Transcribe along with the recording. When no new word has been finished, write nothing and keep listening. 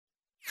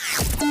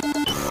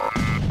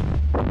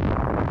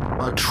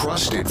a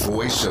trusted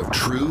voice of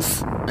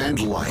truth and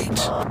light.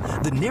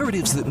 The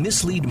narratives that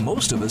mislead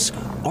most of us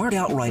aren't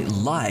outright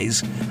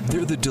lies.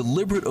 They're the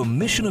deliberate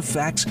omission of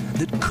facts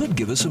that could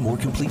give us a more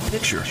complete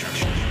picture.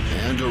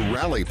 And a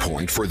rally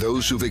point for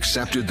those who've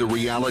accepted the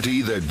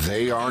reality that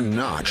they are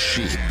not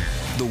sheep.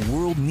 The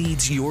world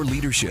needs your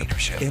leadership,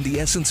 and the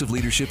essence of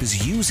leadership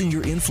is using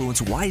your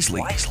influence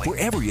wisely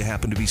wherever you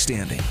happen to be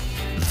standing.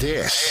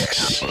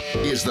 This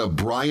is the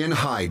Bryan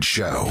Hyde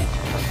Show.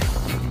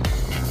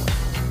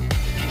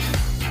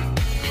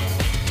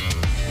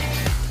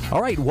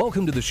 All right,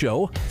 welcome to the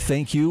show.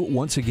 Thank you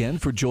once again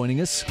for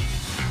joining us.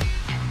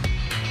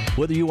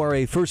 Whether you are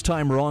a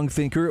first-time wrong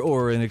thinker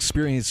or an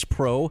experienced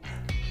pro,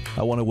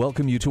 I want to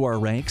welcome you to our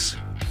ranks.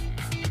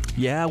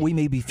 Yeah, we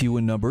may be few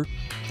in number,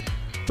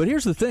 but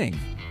here's the thing.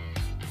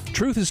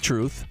 Truth is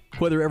truth,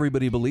 whether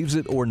everybody believes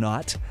it or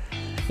not.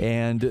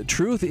 And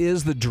truth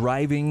is the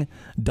driving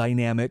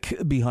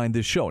dynamic behind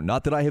this show.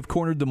 Not that I have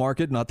cornered the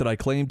market, not that I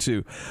claim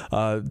to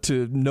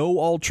know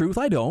all truth.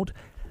 I don't.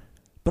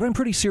 But I'm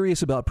pretty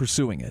serious about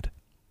pursuing it.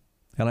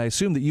 And I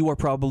assume that you are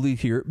probably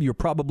here. You're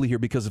probably here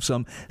because of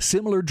some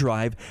similar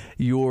drive.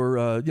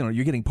 You're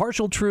getting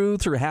partial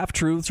truths or half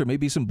truths or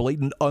maybe some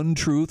blatant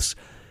untruths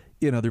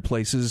in other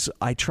places.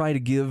 I try to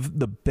give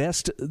the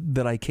best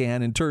that I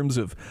can in terms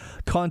of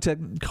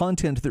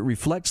content that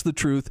reflects the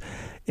truth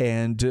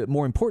and,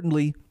 more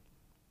importantly,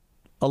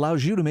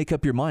 allows you to make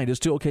up your mind as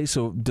to, okay,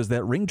 so does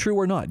that ring true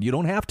or not? You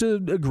don't have to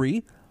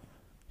agree.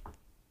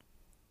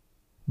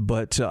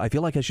 But I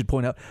feel like I should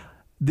point out,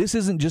 this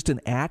isn't just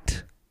an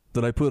act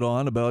that I put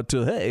on about,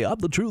 hey, I'm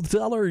the truth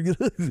teller.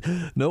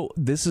 No,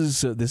 this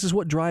is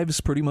what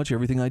drives pretty much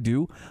everything I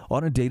do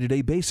on a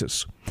day-to-day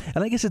basis.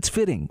 And I guess it's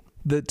fitting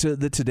that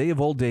today of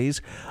all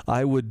days,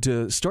 I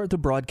would start the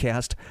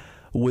broadcast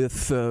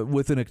with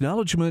an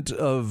acknowledgement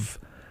of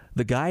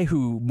the guy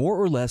who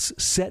more or less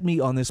set me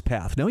on this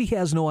path. Now, he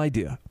has no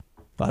idea.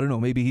 I don't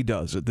know, maybe he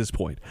does at this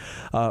point.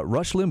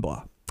 Rush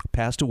Limbaugh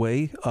passed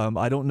away.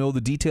 I don't know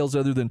the details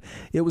other than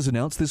it was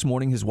announced this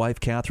morning. His wife,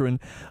 Catherine,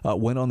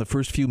 went on the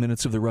first few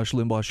minutes of the Rush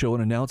Limbaugh show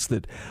and announced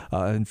that,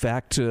 in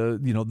fact,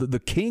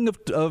 the king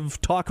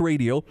of talk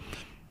radio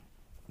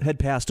had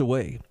passed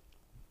away.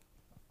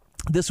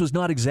 This was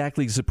not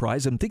exactly a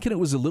surprise. I'm thinking it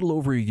was a little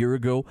over a year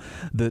ago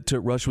that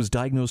Rush was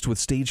diagnosed with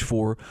stage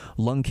 4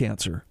 lung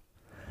cancer.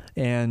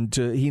 And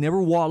he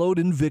never wallowed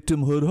in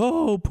victimhood.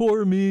 Oh,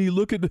 poor me.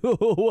 Look at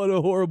what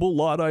a horrible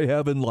lot I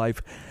have in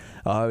life.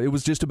 It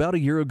was just about a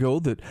year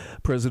ago that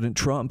President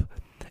Trump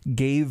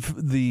gave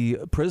the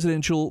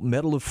Presidential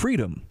Medal of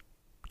Freedom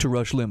to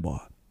Rush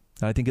Limbaugh.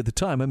 I think at the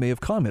time I may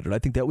have commented. I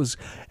think that was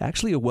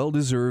actually a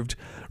well-deserved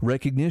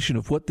recognition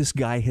of what this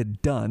guy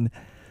had done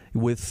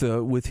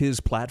with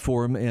his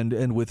platform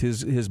and with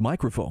his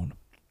microphone.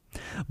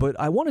 But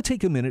I want to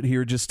take a minute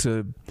here just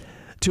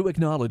to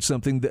acknowledge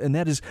something, and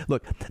that is,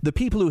 look, the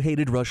people who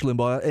hated Rush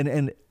Limbaugh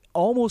and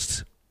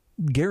almost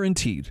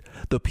guaranteed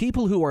the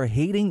people who are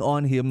hating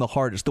on him the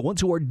hardest, the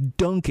ones who are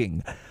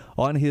dunking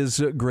on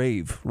his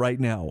grave right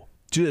now,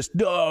 just,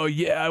 oh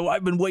yeah,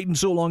 I've been waiting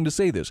so long to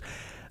say this.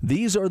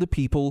 These are the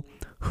people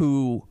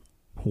who,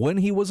 when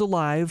he was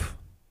alive,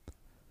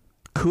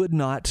 could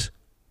not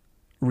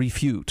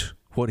refute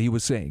what he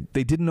was saying.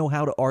 They didn't know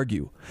how to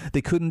argue.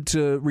 They couldn't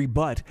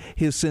rebut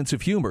his sense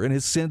of humor and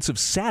his sense of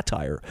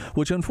satire,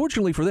 which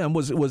unfortunately for them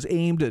was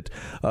aimed at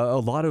a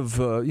lot of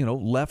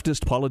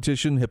leftist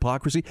politician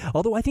hypocrisy.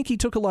 Although I think he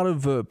took a lot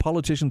of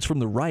politicians from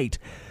the right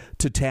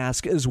to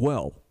task as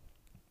well.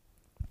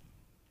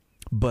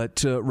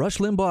 But Rush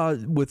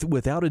Limbaugh,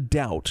 without a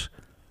doubt,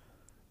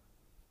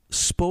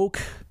 spoke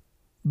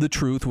the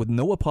truth with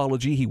no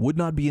apology. He would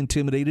not be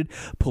intimidated.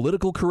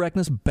 Political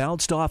correctness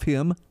bounced off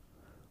him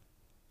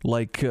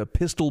like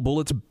pistol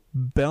bullets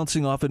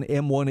bouncing off an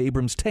M1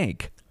 Abrams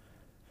tank.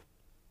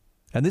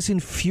 And this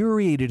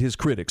infuriated his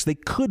critics. They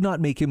could not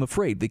make him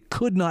afraid. They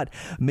could not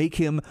make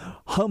him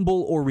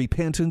humble or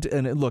repentant.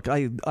 And look,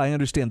 I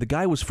understand the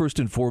guy was first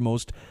and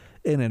foremost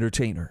an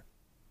entertainer.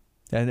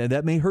 And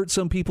that may hurt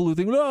some people who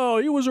think, no,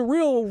 he was a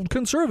real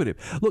conservative.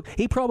 Look,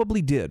 he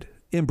probably did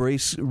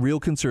embrace real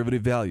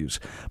conservative values.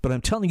 But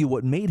I'm telling you,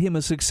 what made him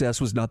a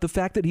success was not the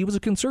fact that he was a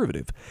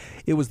conservative.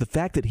 It was the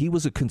fact that he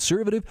was a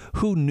conservative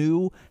who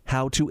knew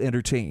how to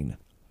entertain.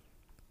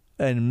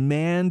 And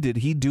man, did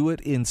he do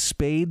it in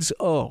spades.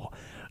 Oh,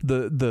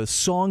 the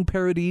song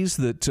parodies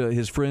that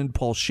his friend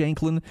Paul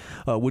Shanklin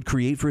would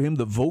create for him,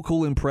 the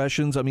vocal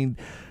impressions, I mean,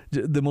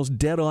 the most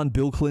dead-on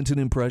Bill Clinton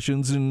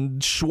impressions and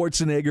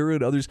Schwarzenegger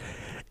and others.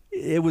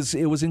 It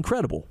was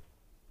incredible.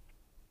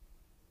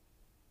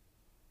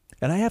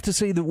 And I have to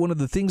say that one of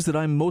the things that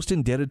I'm most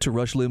indebted to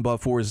Rush Limbaugh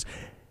for is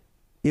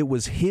it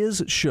was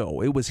his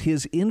show. It was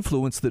his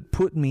influence that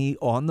put me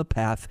on the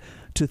path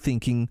to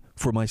thinking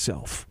for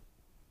myself.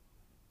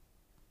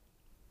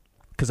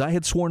 Because I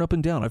had sworn up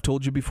and down. I've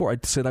told you before. I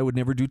said I would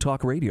never do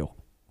talk radio.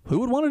 Who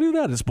would want to do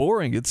that? It's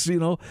boring. It's,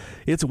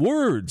 it's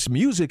words.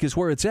 Music is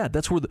where it's at.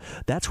 That's where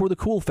the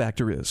cool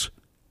factor is.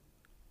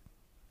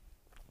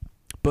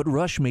 But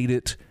Rush made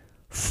it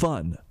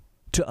fun.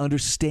 to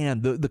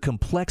understand the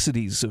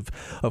complexities of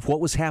what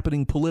was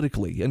happening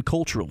politically and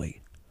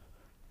culturally.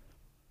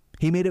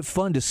 He made it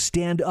fun to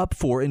stand up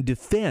for and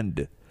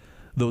defend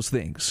those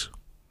things.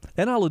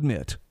 And I'll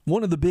admit,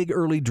 one of the big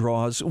early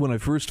draws when I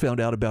first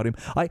found out about him,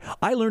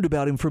 I learned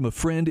about him from a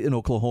friend in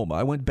Oklahoma.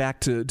 I went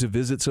back to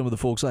visit some of the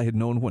folks I had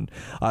known when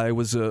I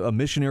was a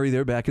missionary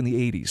there back in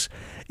the 80s.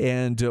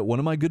 And one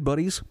of my good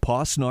buddies,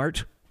 Pa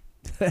Snart,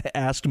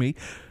 asked me,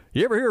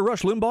 "You ever hear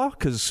Rush Limbaugh?"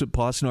 Because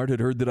Pa Snart had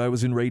heard that I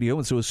was in radio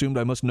and so assumed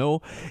I must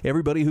know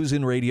everybody who's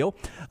in radio.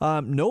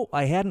 No,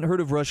 I hadn't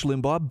heard of Rush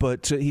Limbaugh,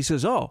 but he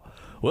says, "Oh,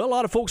 well, a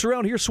lot of folks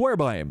around here swear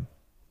by him."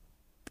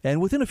 And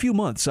within a few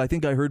months, I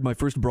think I heard my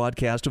first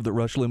broadcast of the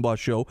Rush Limbaugh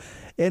Show,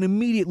 and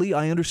immediately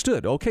I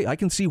understood, okay, I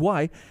can see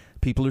why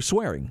people are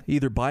swearing,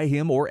 either by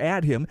him or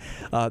at him.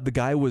 The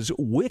guy was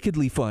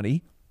wickedly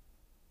funny,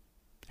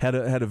 had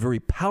a very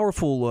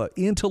powerful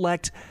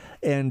intellect,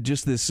 and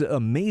just this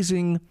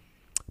amazing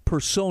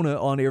persona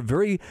on air,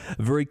 very,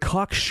 very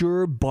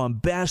cocksure,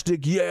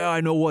 bombastic. Yeah, I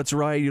know what's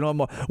right.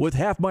 I'm with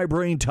half my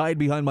brain tied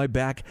behind my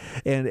back,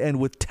 and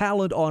with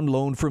talent on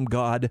loan from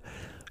God.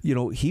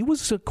 He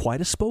was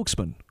quite a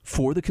spokesman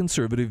for the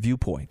conservative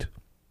viewpoint.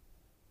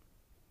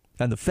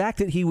 And the fact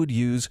that he would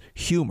use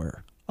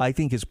humor, I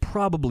think, is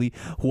probably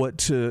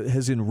what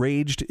has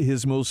enraged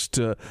his most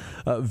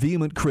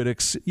vehement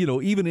critics.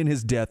 Even in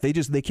his death,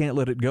 they can't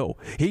let it go.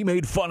 He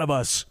made fun of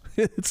us.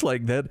 It's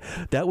like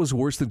that was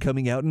worse than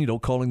coming out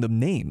and calling them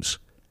names.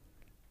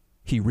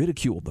 He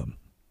ridiculed them,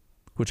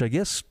 which I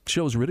guess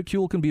shows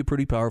ridicule can be a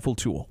pretty powerful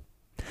tool.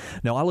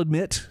 Now, I'll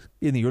admit,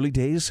 in the early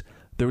days,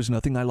 there was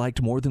nothing I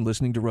liked more than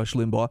listening to Rush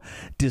Limbaugh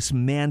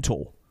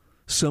dismantle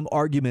some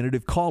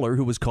argumentative caller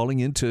who was calling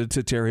in to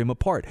tear him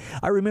apart.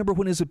 I remember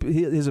when his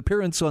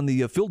appearance on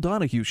the Phil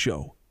Donahue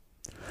Show,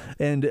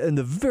 and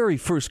the very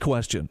first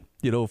question,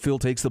 Phil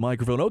takes the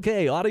microphone.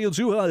 Okay, audience,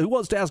 who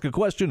wants to ask a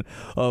question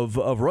of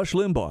Rush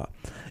Limbaugh?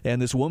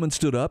 And this woman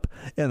stood up,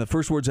 and the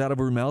first words out of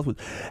her mouth was,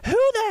 "Who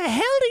the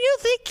hell do you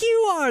think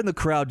you are?" And the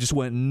crowd just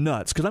went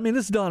nuts. Because,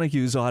 this is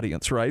Donahue's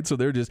audience, right? So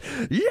they're just,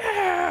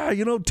 yeah,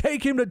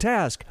 take him to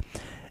task.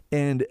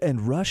 And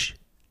Rush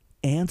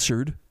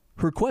answered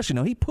her question.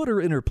 Now, he put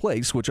her in her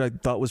place, which I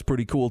thought was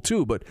pretty cool,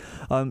 too. But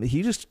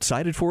he just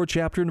cited for a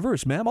chapter and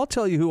verse. "Ma'am, I'll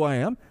tell you who I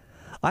am.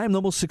 I am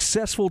the most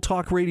successful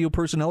talk radio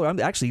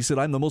personality." He said,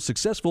 "I'm the most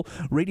successful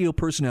radio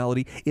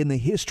personality in the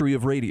history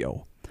of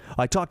radio.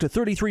 I talk to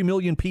 33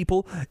 million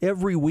people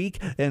every week,"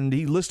 and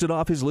he listed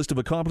off his list of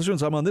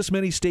accomplishments. "I'm on this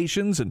many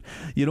stations, and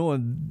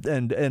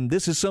and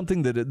this is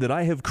something that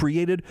I have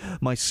created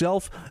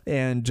myself."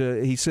 And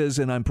he says,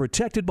 "And I'm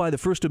protected by the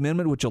First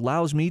Amendment, which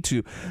allows me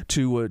to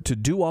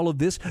do all of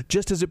this,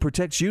 just as it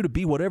protects you to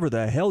be whatever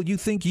the hell you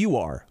think you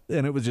are."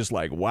 And it was just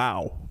like,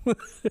 wow.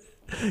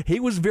 He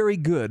was very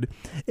good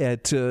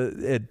at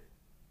the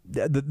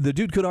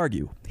dude could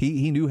argue.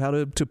 He knew how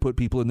to put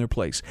people in their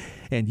place.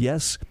 And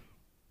yes,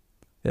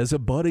 as a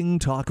budding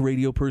talk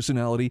radio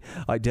personality,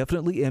 I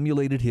definitely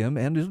emulated him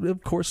and,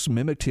 of course,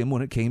 mimicked him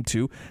when it came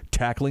to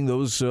tackling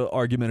those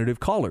argumentative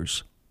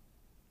callers.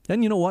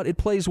 And you know what? It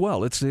plays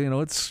well. It's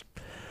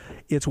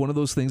one of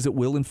those things that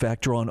will, in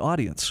fact, draw an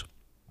audience.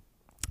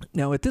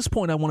 Now, at this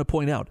point, I want to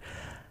point out,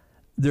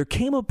 there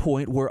came a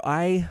point where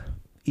I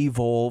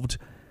evolved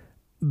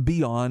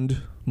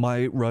beyond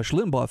my Rush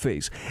Limbaugh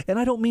phase. And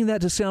I don't mean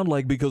that to sound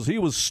like because he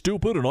was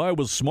stupid and I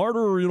was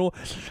smarter,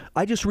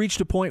 I just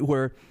reached a point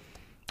where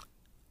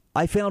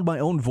I found my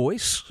own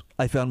voice,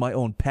 I found my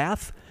own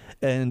path,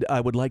 and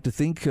I would like to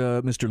think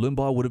Mr.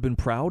 Limbaugh would have been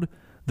proud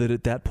that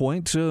at that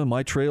point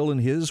my trail and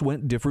his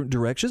went different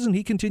directions, and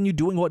he continued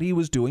doing what he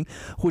was doing,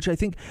 which I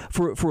think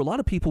for a lot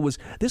of people was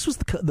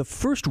the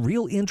first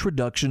real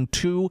introduction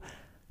to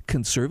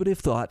conservative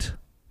thought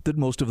that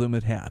most of them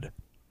had had.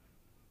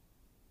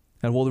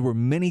 And while there were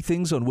many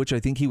things on which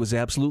I think he was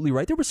absolutely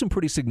right, there were some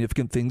pretty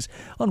significant things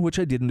on which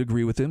I didn't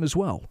agree with him as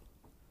well.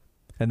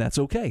 And that's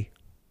okay.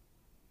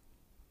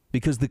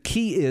 Because the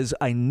key is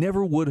I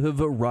never would have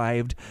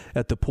arrived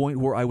at the point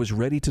where I was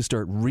ready to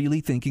start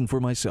really thinking for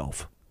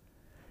myself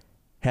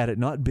had it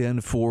not been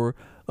for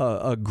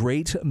a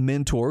great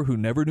mentor who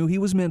never knew he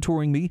was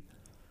mentoring me,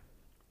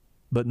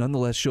 but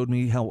nonetheless showed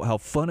me how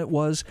fun it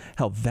was,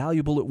 how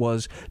valuable it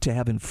was to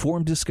have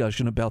informed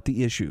discussion about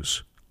the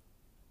issues.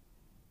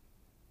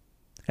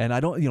 And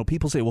I don't,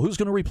 people say, well, who's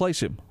going to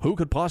replace him? Who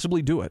could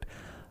possibly do it?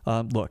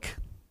 Look,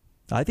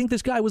 I think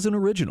this guy was an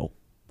original.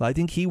 I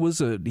think he was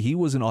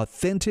an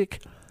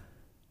authentic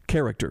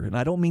character, and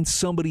I don't mean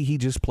somebody he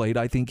just played.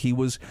 I think he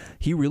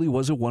really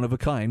was a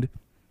one-of-a-kind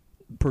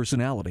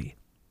personality.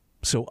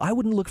 So I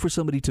wouldn't look for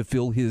somebody to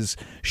fill his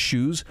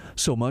shoes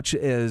so much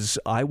as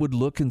I would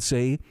look and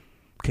say,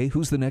 okay,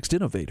 who's the next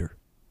innovator?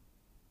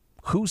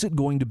 Who's it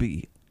going to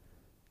be?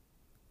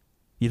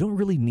 You don't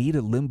really need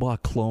a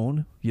Limbaugh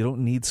clone. You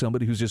don't need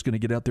somebody who's just going to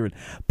get out there and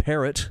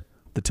parrot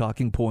the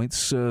talking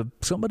points.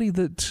 Somebody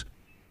that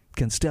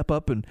can step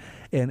up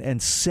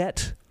and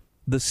set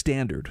the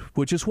standard,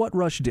 which is what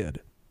Rush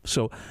did.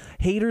 So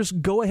haters,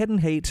 go ahead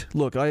and hate.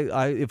 Look,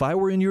 I if I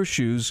were in your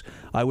shoes,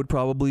 I would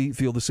probably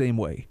feel the same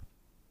way.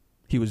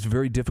 He was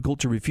very difficult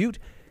to refute.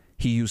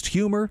 He used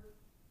humor,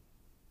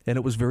 and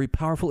it was very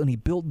powerful, and he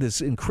built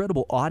this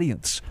incredible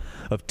audience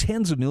of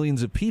tens of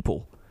millions of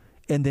people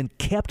and then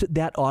kept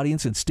that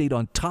audience and stayed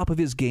on top of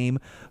his game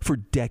for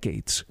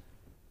decades.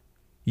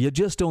 You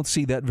just don't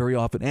see that very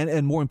often.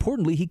 And more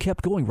importantly, he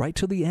kept going right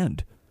to the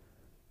end.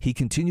 He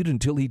continued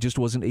until he just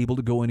wasn't able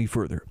to go any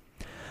further.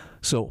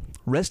 So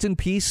rest in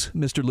peace,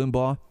 Mr.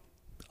 Limbaugh.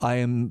 I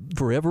am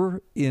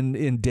forever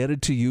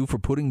indebted to you for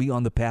putting me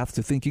on the path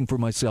to thinking for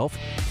myself.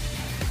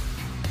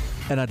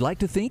 And I'd like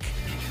to think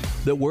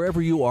that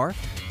wherever you are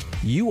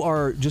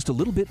just a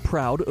little bit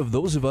proud of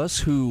those of us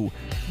who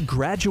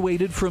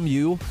graduated from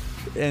you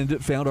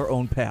and found our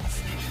own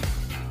path.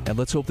 And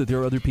let's hope that there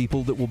are other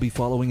people that will be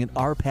following in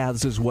our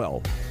paths as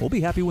well. We'll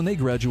be happy when they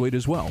graduate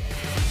as well.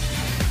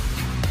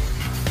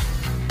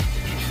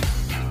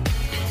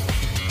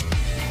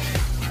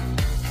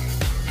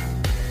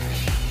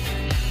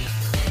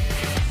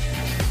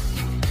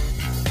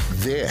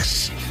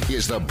 This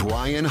is the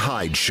Bryan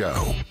Hyde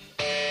Show.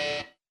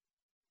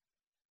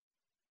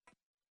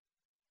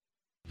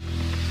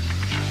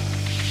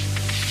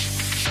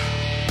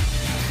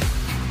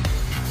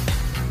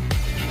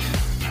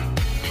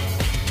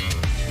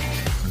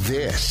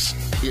 This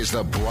is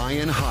the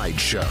Bryan Hyde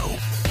Show.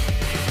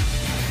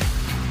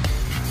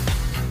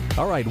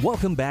 All right,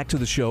 welcome back to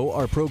the show.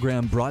 Our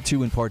program brought to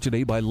you in part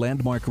today by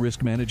Landmark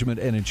Risk Management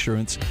and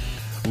Insurance,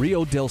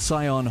 Rio del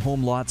Sion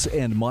Home Lots,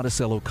 and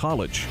Monticello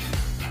College.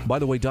 By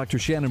the way, Dr.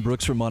 Shannon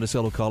Brooks from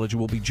Monticello College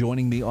will be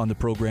joining me on the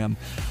program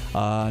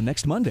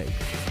next Monday.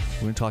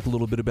 We're going to talk a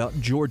little bit about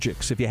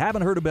Georgics. If you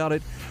haven't heard about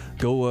it,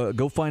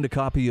 go find a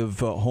copy of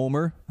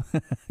Homer.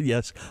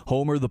 Yes,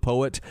 Homer the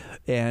poet,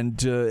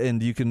 and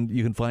you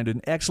can find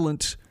an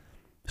excellent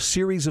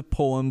series of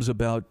poems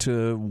about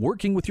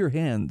working with your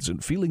hands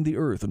and feeling the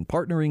earth and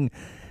partnering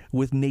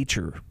with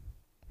nature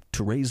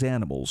to raise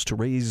animals, to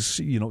raise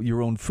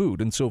your own food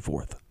and so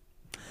forth.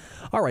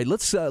 All right,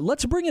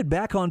 let's bring it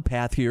back on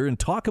path here and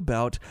talk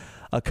about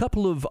a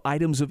couple of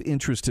items of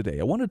interest today.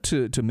 I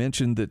wanted to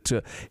mention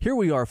that here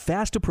we are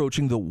fast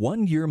approaching the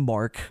 1-year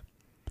mark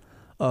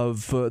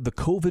of the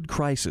COVID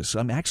crisis.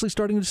 I'm actually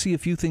starting to see a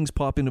few things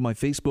pop into my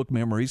Facebook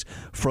memories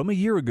from a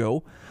year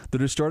ago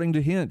that are starting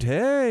to hint,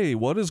 hey,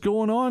 what is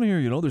going on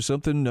here? There's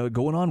something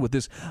going on with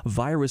this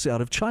virus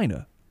out of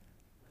China.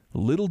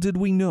 Little did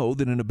we know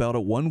that in about a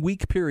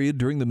 1-week period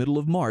during the middle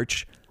of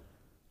March,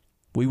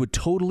 we would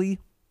totally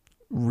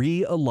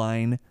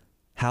realign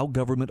how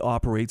government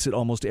operates at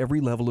almost every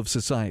level of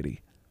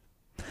society.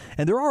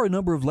 And there are a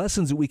number of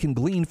lessons that we can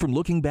glean from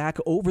looking back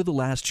over the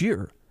last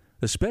year,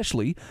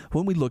 especially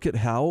when we look at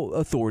how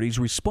authorities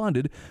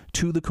responded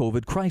to the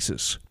COVID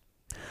crisis.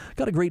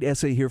 Got a great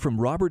essay here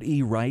from Robert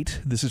E. Wright.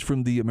 This is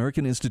from the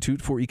American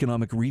Institute for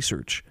Economic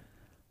Research.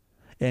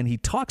 And he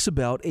talks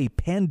about a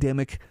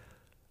pandemic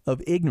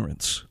of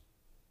ignorance.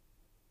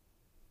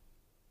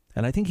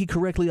 And I think he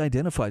correctly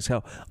identifies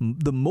how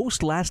the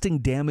most lasting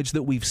damage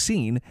that we've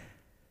seen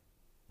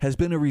has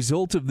been a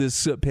result of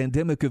this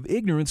pandemic of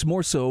ignorance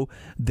more so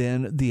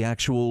than the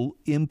actual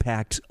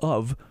impact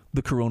of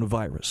the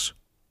coronavirus.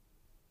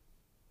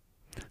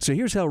 So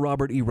here's how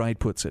Robert E. Wright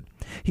puts it.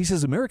 He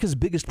says, America's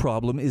biggest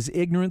problem is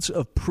ignorance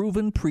of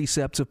proven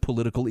precepts of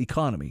political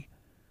economy.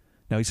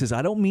 Now, he says,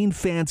 I don't mean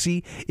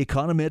fancy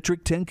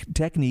econometric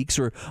techniques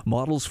or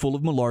models full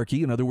of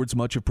malarkey, in other words,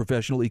 much of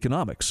professional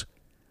economics.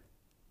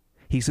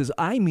 He says,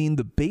 I mean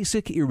the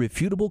basic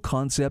irrefutable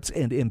concepts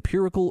and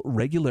empirical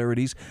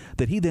regularities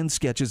that he then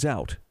sketches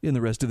out in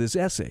the rest of this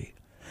essay.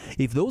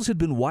 If those had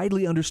been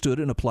widely understood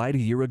and applied a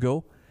year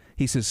ago,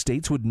 he says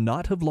states would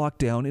not have locked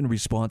down in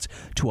response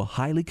to a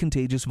highly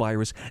contagious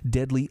virus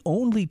deadly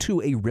only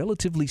to a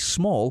relatively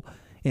small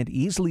and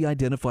easily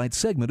identified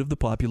segment of the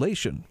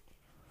population.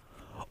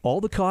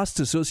 All the costs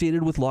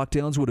associated with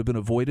lockdowns would have been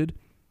avoided,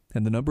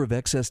 and the number of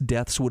excess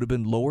deaths would have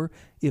been lower,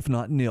 if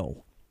not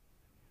nil.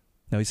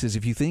 Now, he says,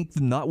 if you think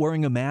not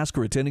wearing a mask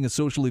or attending a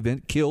social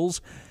event kills,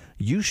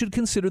 you should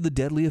consider the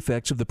deadly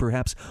effects of the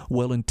perhaps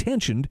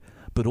well-intentioned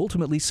but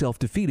ultimately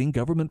self-defeating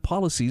government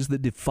policies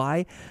that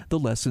defy the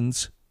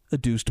lessons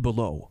adduced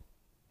below.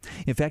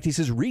 In fact, he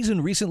says,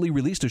 Reason recently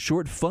released a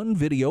short, fun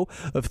video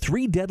of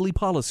 3 deadly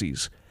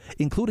policies,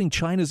 including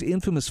China's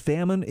infamous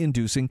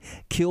famine-inducing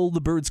Kill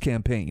the Birds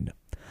campaign.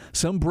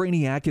 Some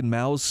brainiac in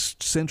Mao's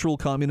Central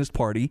Communist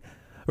Party,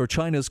 or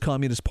China's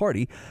Communist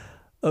Party,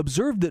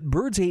 observed that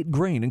birds ate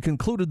grain and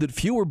concluded that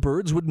fewer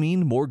birds would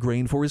mean more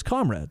grain for his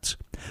comrades.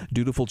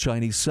 Dutiful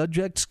Chinese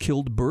subjects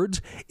killed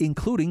birds,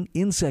 including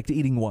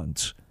insect-eating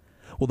ones.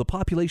 Well, the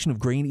population of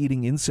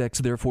grain-eating insects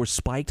therefore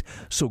spiked,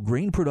 so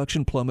grain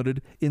production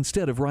plummeted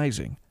instead of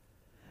rising.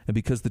 And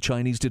because the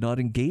Chinese did not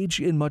engage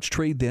in much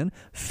trade then,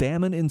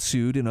 famine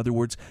ensued. In other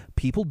words,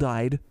 people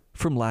died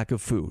from lack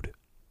of food.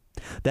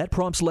 That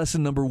prompts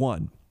lesson number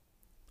 1,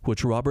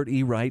 which Robert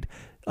E. Wright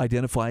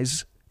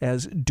identifies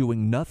as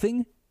doing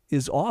nothing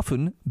is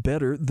often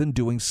better than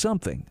doing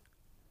something.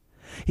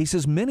 He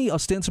says many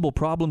ostensible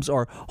problems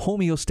are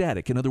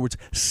homeostatic, in other words,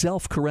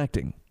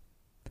 self-correcting.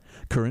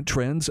 Current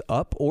trends,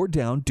 up or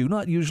down, do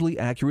not usually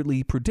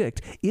accurately predict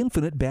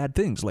infinite bad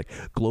things like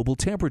global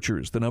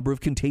temperatures, the number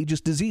of contagious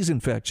disease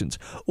infections,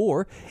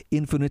 or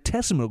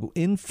infinitesimal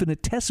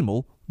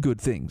good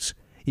things,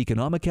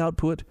 economic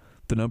output,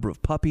 the number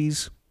of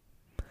puppies,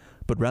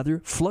 but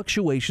rather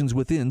fluctuations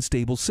within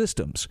stable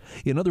systems.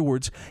 In other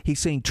words, he's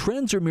saying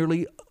trends are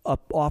merely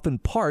often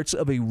parts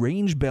of a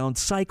range-bound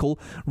cycle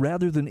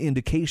rather than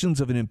indications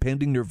of an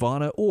impending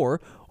nirvana or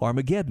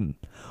Armageddon.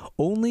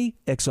 Only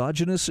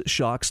exogenous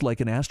shocks like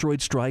an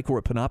asteroid strike or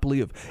a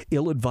panoply of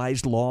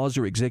ill-advised laws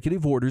or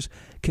executive orders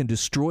can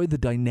destroy the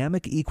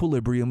dynamic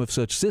equilibrium of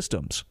such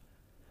systems,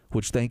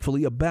 which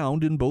thankfully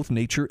abound in both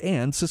nature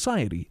and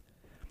society.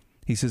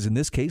 He says in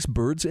this case,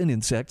 birds and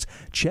insects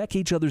check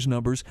each other's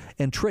numbers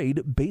and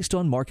trade based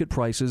on market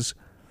prices.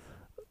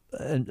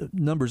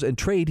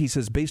 He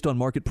says, based on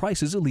market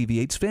prices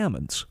alleviates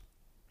famines.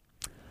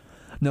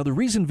 Now, the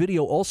Reason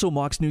video also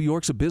mocks New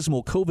York's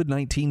abysmal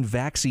COVID-19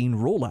 vaccine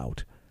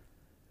rollout.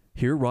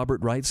 Here,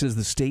 Robert Wright says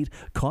the state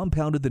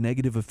compounded the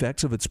negative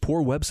effects of its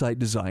poor website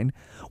design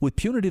with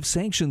punitive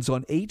sanctions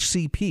on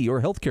HCP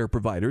or healthcare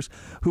providers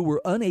who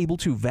were unable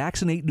to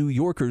vaccinate New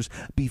Yorkers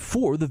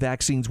before the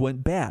vaccines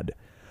went bad,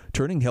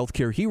 turning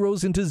healthcare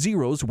heroes into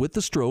zeros with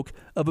the stroke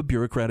of a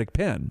bureaucratic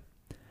pen.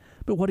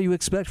 But what do you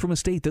expect from a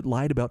state that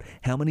lied about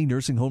how many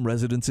nursing home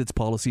residents its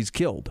policies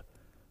killed?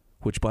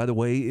 Which, by the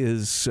way,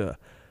 is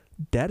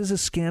that is a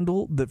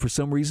scandal that for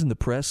some reason the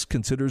press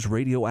considers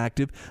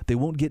radioactive. They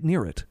won't get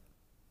near it.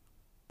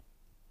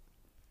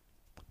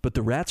 But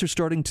the rats are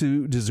starting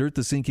to desert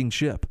the sinking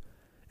ship,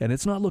 and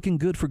it's not looking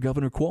good for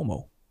Governor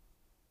Cuomo.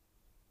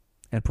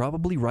 And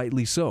probably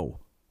rightly so.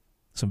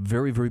 Some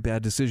very, very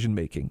bad decision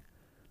making.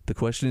 The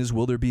question is,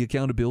 will there be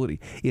accountability?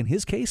 In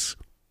his case,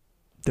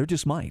 there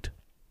just might.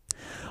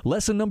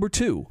 Lesson number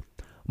 2,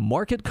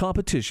 market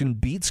competition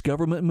beats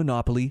government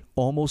monopoly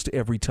almost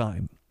every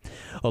time.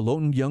 A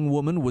lone young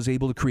woman was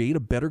able to create a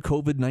better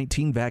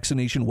COVID-19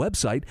 vaccination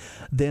website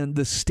than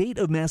the state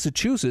of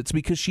Massachusetts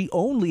because she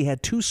only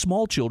had 2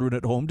 small children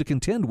at home to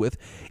contend with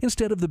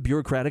instead of the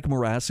bureaucratic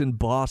morass in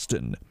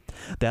Boston.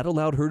 That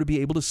allowed her to be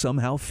able to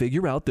somehow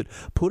figure out that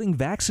putting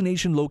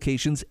vaccination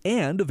locations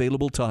and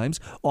available times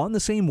on the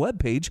same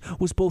webpage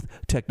was both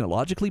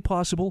technologically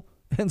possible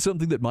and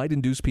something that might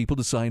induce people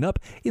to sign up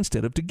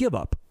instead of to give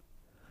up.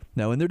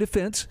 Now, in their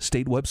defense,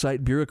 state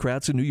website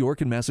bureaucrats in New York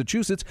and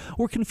Massachusetts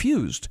were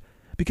confused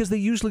because they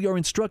usually are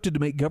instructed to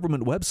make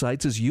government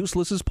websites as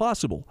useless as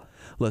possible,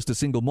 lest a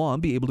single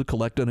mom be able to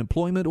collect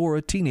unemployment or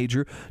a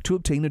teenager to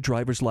obtain a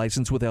driver's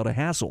license without a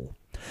hassle.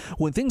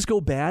 When things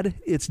go bad,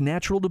 it's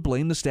natural to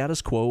blame the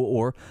status quo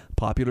or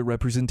popular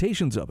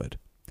representations of it.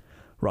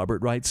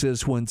 Robert Wright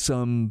says when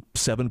some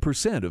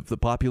 7% of the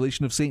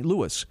population of St.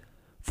 Louis,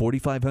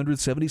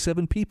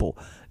 4,577 people,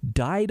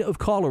 died of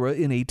cholera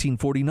in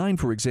 1849,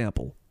 for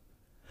example,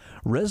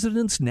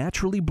 residents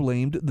naturally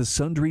blamed the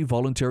sundry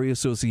voluntary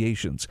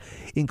associations,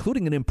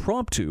 including an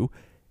impromptu,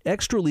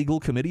 extra-legal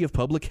Committee of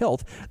Public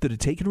Health that had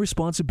taken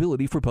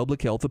responsibility for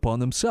public health upon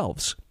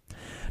themselves.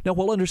 Now,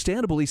 while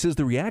understandable, he says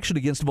the reaction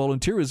against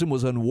volunteerism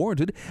was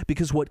unwarranted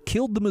because what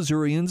killed the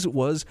Missourians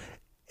was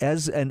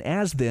as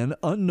then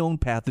unknown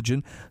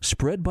pathogen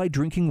spread by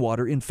drinking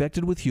water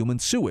infected with human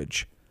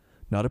sewage,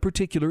 not a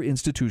particular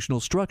institutional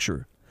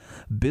structure.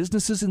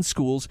 Businesses and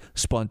schools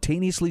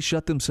spontaneously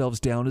shut themselves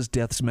down as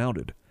deaths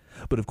mounted.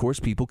 But of course,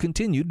 people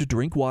continued to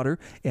drink water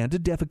and to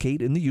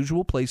defecate in the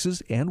usual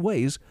places and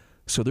ways,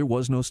 so there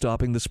was no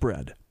stopping the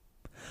spread.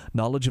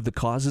 Knowledge of the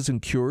causes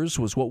and cures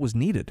was what was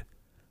needed,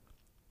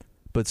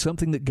 but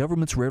something that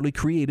governments rarely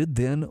created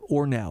then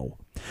or now.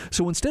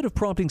 So instead of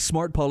prompting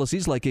smart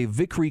policies like a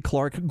Vickery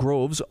Clark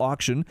Groves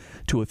auction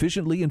to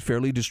efficiently and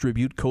fairly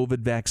distribute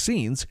COVID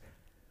vaccines,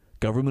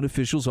 government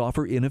officials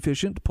offer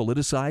inefficient,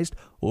 politicized,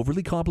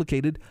 overly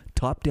complicated,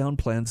 top-down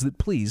plans that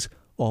please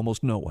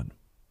almost no one.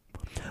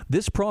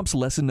 This prompts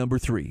lesson number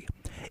 3.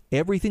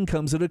 Everything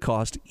comes at a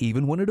cost,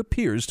 even when it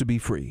appears to be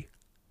free.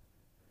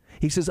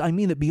 He says, I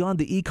mean that beyond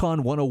the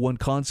Econ 101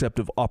 concept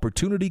of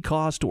opportunity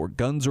cost or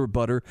guns or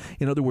butter,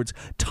 in other words,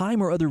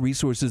 time or other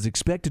resources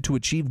expected to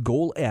achieve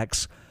goal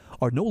X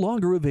are no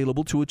longer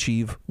available to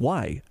achieve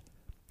Y.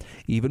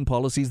 Even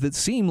policies that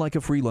seem like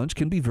a free lunch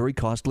can be very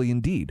costly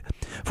indeed.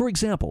 For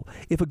example,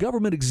 if a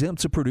government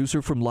exempts a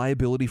producer from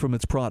liability from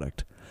its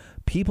product,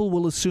 people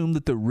will assume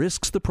that the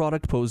risks the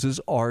product poses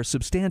are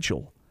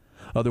substantial.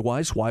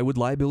 Otherwise, why would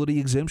liability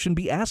exemption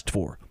be asked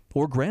for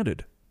or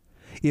granted?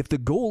 If the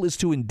goal is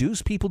to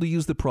induce people to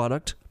use the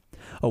product,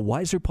 a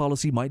wiser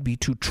policy might be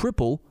to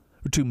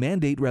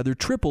mandate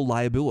triple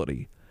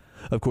liability.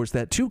 Of course,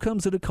 that too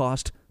comes at a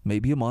cost,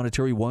 maybe a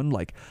monetary one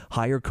like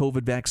higher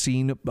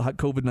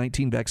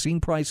COVID-19 vaccine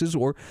prices,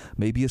 or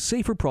maybe a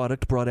safer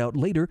product brought out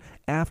later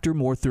after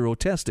more thorough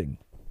testing.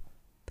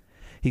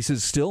 He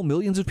says still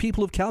millions of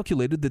people have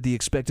calculated that the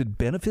expected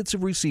benefits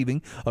of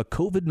receiving a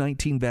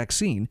COVID-19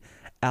 vaccine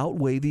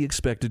outweigh the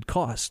expected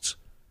costs.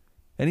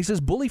 And he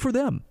says bully for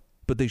them,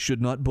 but they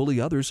should not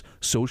bully others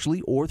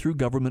socially or through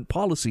government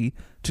policy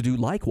to do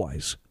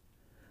likewise.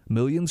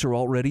 Millions are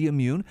already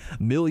immune.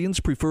 Millions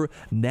prefer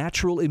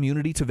natural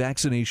immunity to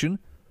vaccination.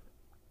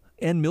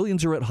 And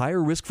millions are at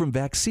higher risk from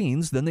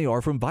vaccines than they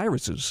are from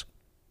viruses.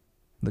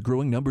 The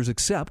growing numbers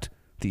accept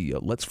the,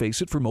 let's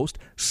face it, for most,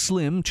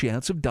 slim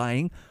chance of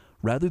dying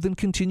rather than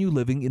continue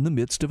living in the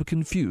midst of a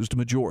confused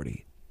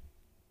majority.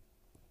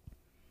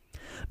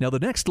 Now, the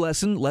next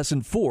lesson,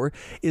 lesson 4,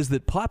 is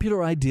that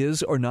popular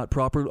ideas are not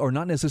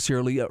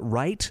necessarily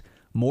right,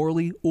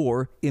 morally,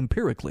 or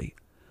empirically.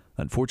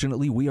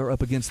 Unfortunately, we are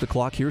up against the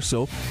clock here,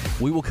 so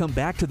we will come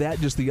back to that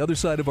just the other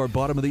side of our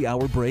bottom of the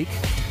hour break.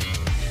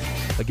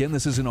 Again,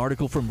 this is an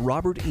article from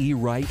Robert E.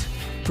 Wright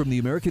from the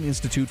American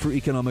Institute for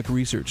Economic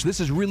Research. This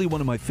is really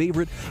one of my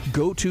favorite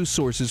go-to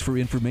sources for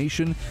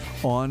information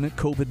on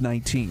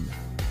COVID-19.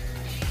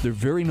 They're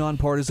very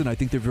nonpartisan. I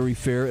think they're very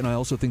fair, and I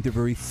also think they're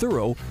very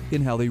thorough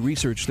in how they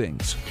research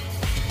things.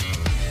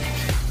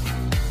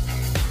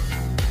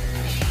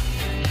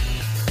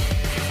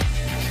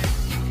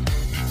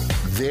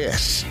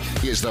 This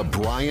is the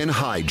Bryan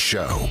Hyde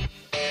Show.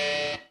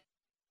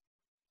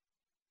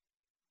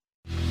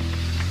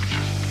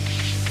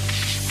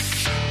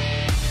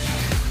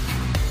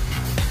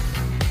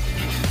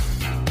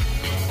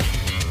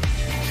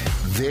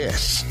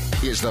 This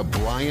is the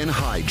Bryan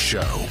Hyde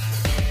Show.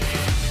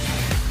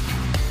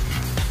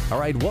 All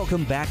right,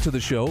 welcome back to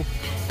the show.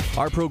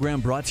 Our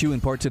program brought to you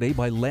in part today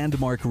by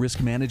Landmark Risk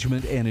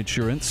Management and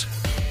Insurance.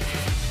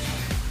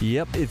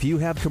 Yep, if you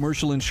have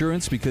commercial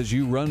insurance because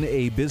you run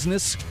a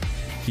business,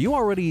 you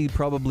already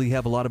probably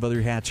have a lot of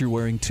other hats you're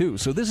wearing too.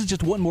 So this is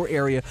just one more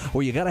area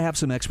where you got to have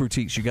some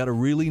expertise. You got to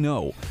really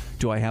know,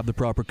 do I have the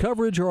proper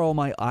coverage? Are all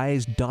my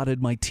I's dotted,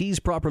 my T's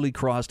properly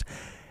crossed?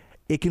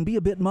 It can be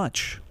a bit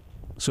much.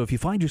 So if you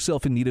find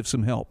yourself in need of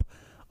some help,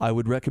 I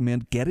would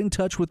recommend get in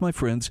touch with my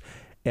friends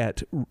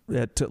at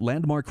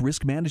Landmark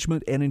Risk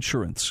Management and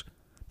Insurance.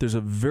 There's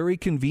a very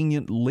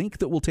convenient link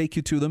that will take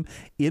you to them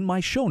in my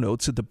show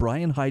notes at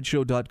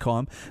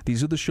thebryanhydeshow.com.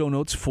 These are the show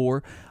notes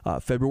for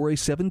February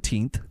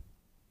 17th.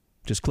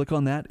 Just click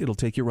on that. It'll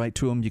take you right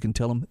to them. You can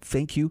tell them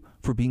thank you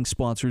for being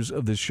sponsors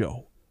of this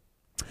show.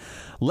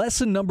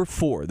 Lesson number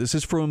 4. This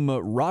is from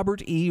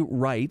Robert E.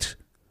 Wright,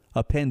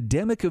 A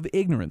Pandemic of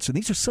Ignorance. And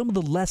these are some of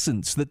the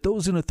lessons that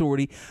those in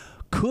authority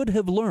could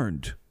have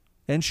learned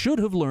and should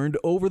have learned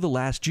over the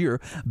last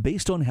year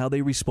based on how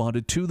they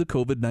responded to the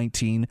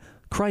COVID-19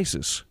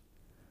 crisis.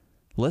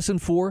 Lesson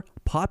 4,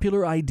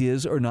 popular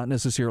ideas are not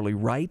necessarily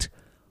right,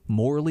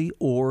 morally,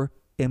 or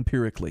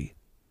empirically.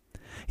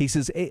 He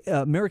says,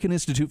 American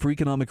Institute for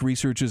Economic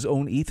Research's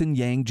own Ethan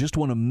Yang just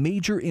won a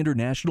major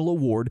international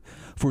award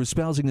for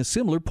espousing a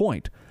similar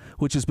point,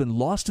 which has been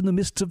lost in the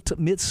mists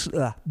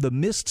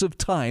of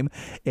time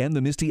and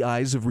the misty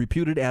eyes of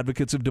reputed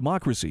advocates of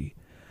democracy.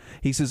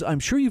 He says, I'm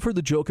sure you've heard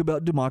the joke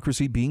about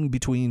democracy being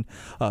between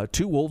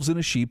two wolves and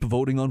a sheep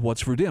voting on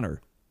what's for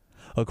dinner.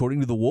 According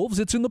to the wolves,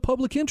 it's in the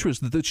public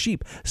interest that the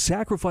sheep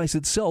sacrifice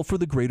itself for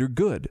the greater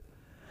good.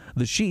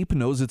 The sheep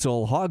knows it's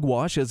all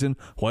hogwash, as in,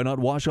 why not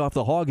wash off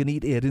the hog and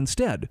eat it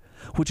instead?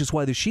 Which is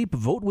why the sheep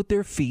vote with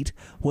their feet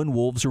when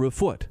wolves are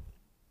afoot.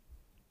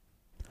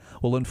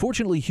 Well,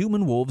 unfortunately,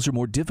 human wolves are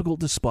more difficult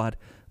to spot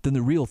than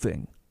the real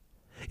thing.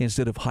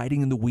 Instead of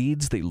hiding in the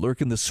weeds, they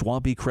lurk in the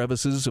swampy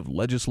crevices of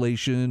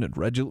legislation and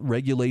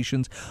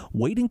regulations,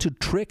 waiting to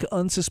trick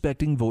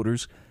unsuspecting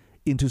voters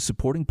into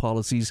supporting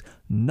policies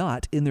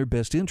not in their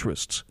best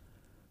interests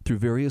through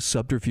various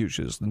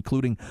subterfuges,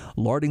 including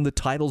larding the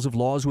titles of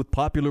laws with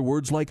popular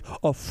words like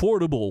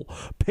affordable,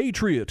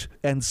 patriot,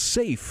 and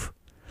safe.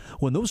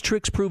 When those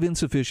tricks prove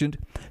insufficient,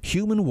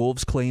 human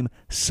wolves claim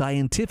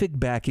scientific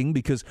backing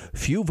because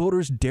few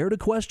voters dare to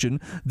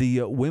question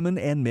the women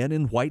and men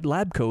in white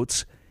lab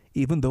coats,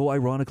 even though,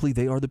 ironically,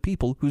 they are the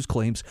people whose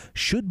claims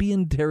should be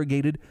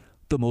interrogated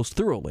the most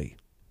thoroughly.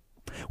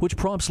 Which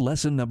prompts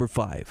lesson number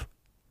 5.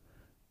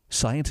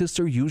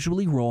 Scientists are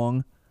usually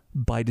wrong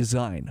by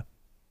design.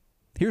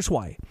 Here's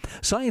why.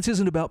 Science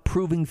isn't about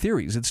proving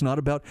theories. It's not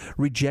about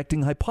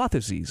rejecting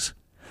hypotheses.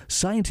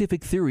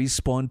 Scientific theories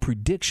spawn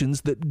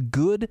predictions that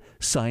good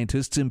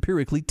scientists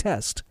empirically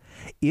test.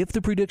 If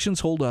the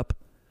predictions hold up,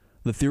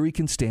 the theory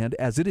can stand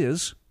as it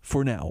is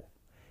for now.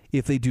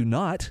 If they do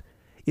not,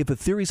 if a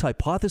theory's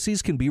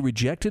hypotheses can be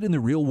rejected in the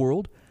real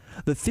world,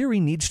 the theory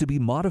needs to be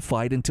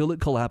modified until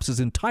it collapses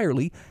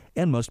entirely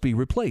and must be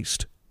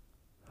replaced.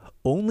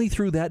 Only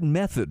through that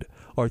method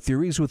are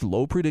theories with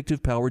low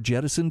predictive power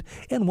jettisoned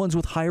and ones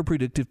with higher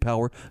predictive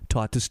power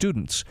taught to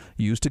students,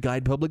 used to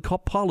guide public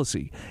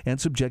policy, and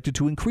subjected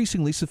to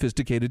increasingly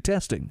sophisticated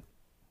testing.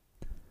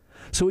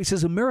 So he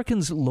says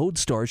Americans'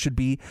 lodestar should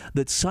be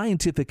that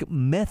scientific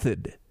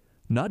method,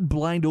 not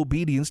blind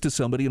obedience to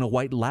somebody in a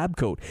white lab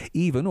coat,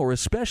 even or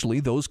especially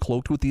those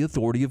cloaked with the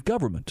authority of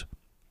government.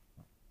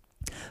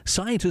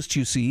 Scientists,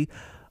 you see,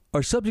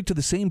 are subject to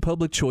the same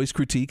public choice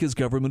critique as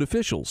government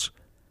officials.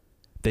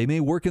 They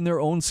may work in their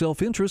own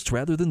self-interest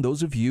rather than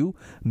those of you,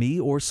 me,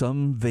 or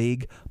some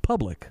vague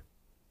public.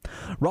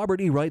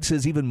 Robert E. Wright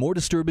says even more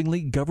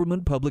disturbingly,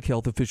 government public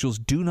health officials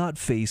do not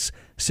face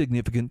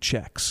significant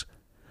checks.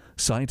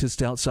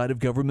 Scientists outside of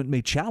government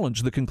may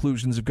challenge the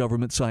conclusions of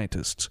government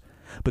scientists.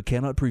 but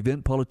cannot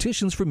prevent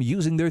politicians from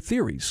using their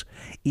theories,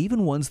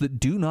 even ones that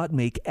do not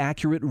make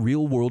accurate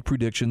real-world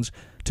predictions,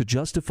 to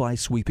justify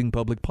sweeping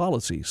public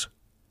policies.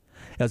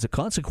 As a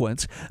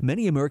consequence,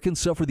 many Americans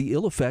suffer the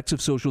ill effects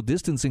of social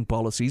distancing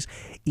policies,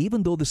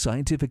 even though the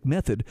scientific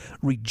method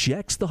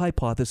rejects the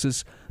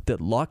hypothesis that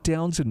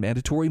lockdowns and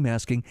mandatory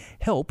masking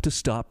help to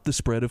stop the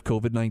spread of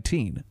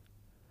COVID-19.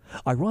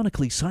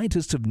 Ironically,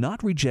 scientists have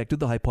not rejected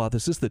the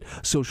hypothesis that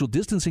social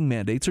distancing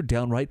mandates are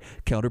downright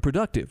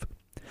counterproductive.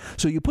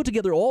 So you put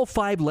together all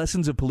 5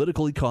 lessons of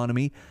political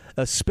economy,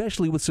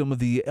 especially with some of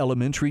the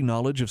elementary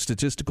knowledge of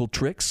statistical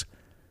tricks,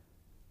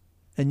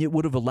 and it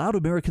would have allowed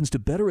Americans to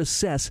better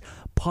assess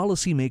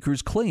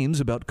policymakers' claims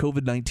about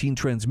COVID-19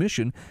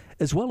 transmission,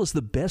 as well as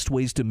the best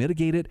ways to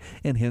mitigate it,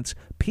 and hence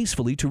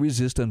peacefully to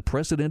resist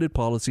unprecedented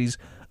policies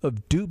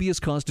of dubious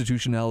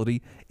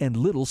constitutionality and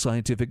little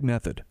scientific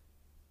method.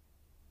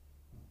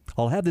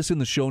 I'll have this in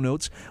the show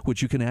notes,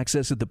 which you can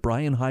access at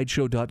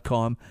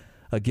thebryanhydeshow.com.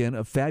 Again,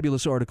 a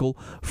fabulous article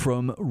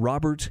from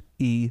Robert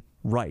E.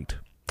 Wright.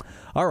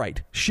 All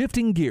right,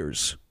 shifting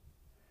gears.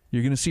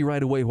 You're going to see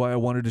right away why I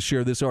wanted to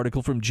share this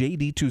article from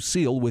J.D.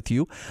 Tusil with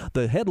you.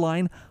 The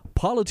headline,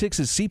 Politics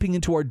is Seeping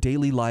into Our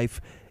Daily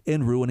Life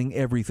and Ruining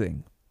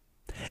Everything.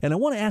 And I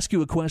want to ask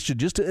you a question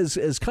just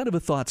as kind of a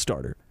thought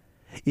starter.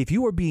 If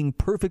you are being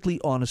perfectly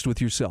honest with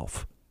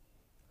yourself,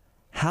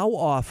 how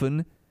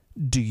often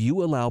do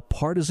you allow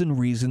partisan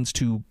reasons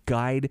to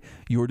guide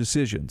your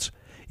decisions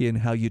in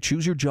how you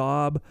choose your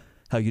job,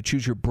 how you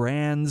choose your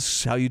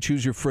brands, how you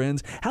choose your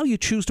friends, how you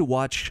choose to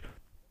watch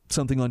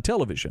something on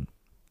television?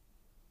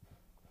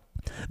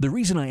 The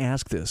reason I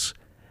ask this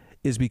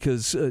is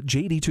because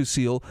J.D.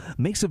 Tusil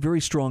makes a very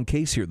strong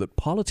case here that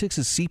politics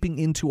is seeping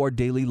into our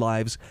daily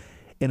lives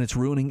and it's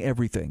ruining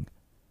everything.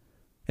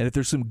 And if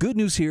there's some good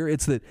news here,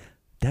 it's that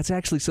that's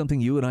actually something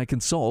you and I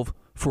can solve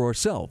for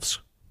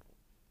ourselves.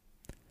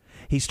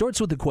 He starts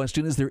with the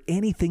question, is there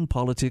anything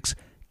politics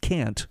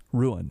can't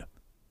ruin?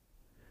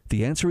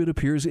 The answer, it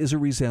appears, is a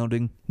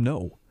resounding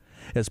no,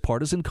 as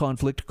partisan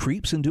conflict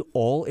creeps into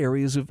all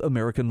areas of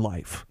American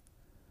life.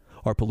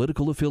 Our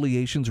political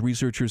affiliations,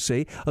 researchers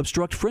say,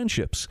 obstruct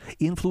friendships,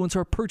 influence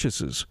our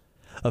purchases,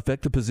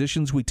 affect the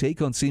positions we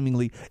take on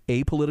seemingly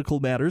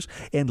apolitical matters,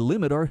 and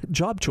limit our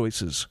job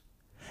choices.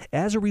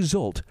 As a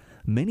result,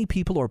 many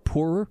people are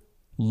poorer,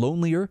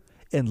 lonelier,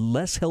 and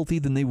less healthy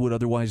than they would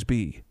otherwise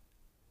be.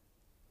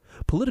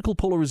 Political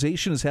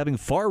polarization is having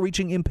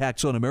far-reaching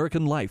impacts on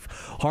American life,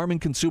 harming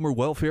consumer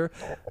welfare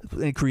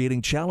and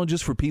creating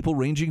challenges for people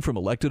ranging from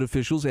elected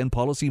officials and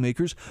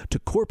policymakers to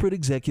corporate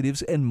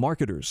executives and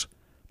marketers.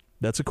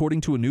 That's according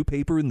to a new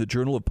paper in the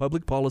Journal of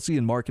Public Policy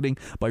and Marketing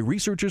by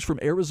researchers from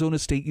Arizona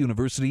State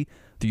University,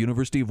 the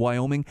University of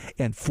Wyoming,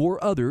 and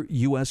 4 other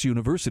U.S.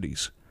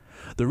 universities.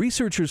 The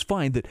researchers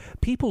find that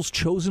people's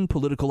chosen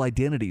political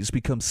identities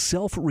become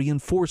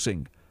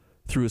self-reinforcing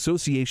through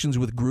associations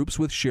with groups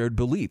with shared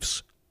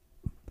beliefs.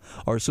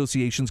 Our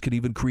associations can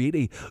even create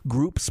a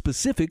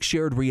group-specific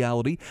shared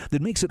reality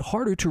that makes it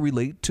harder to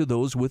relate to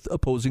those with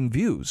opposing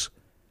views.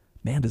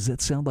 Man, does that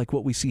sound like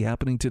what we see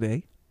happening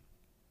today?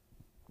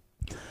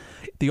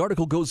 The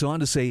article goes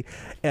on to say,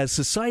 as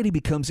society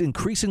becomes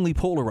increasingly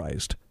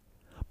polarized,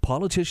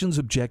 politicians'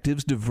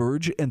 objectives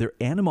diverge and their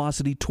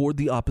animosity toward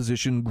the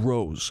opposition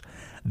grows,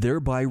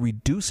 thereby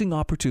reducing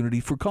opportunity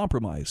for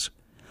compromise.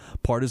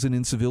 Partisan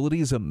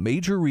incivility is a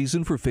major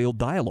reason for failed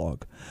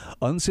dialogue.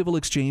 Uncivil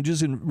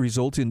exchanges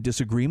result in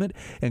disagreement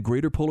and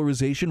greater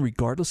polarization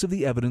regardless of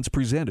the evidence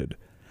presented.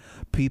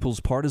 People's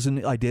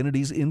partisan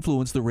identities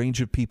influence the range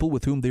of people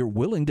with whom they are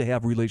willing to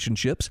have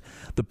relationships,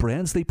 the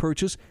brands they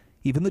purchase,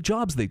 even the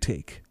jobs they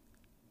take.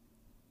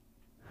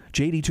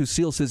 J.D.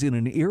 Tusil says in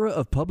an era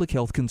of public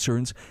health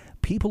concerns,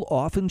 people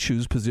often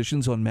choose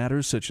positions on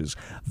matters such as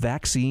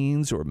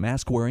vaccines or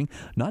mask wearing,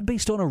 not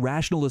based on a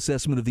rational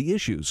assessment of the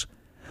issues,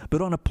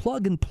 but on a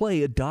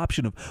plug-and-play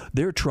adoption of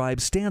their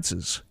tribe's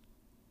stances.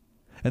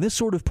 And this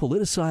sort of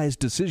politicized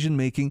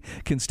decision-making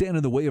can stand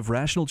in the way of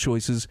rational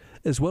choices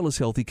as well as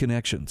healthy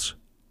connections.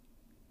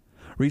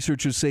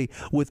 Researchers say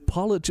with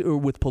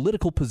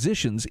political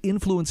positions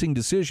influencing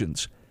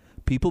decisions,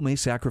 people may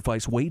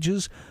sacrifice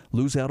wages,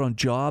 lose out on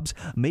jobs,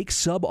 make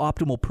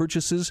suboptimal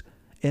purchases,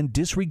 and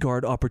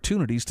disregard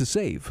opportunities to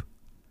save.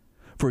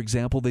 For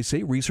example, they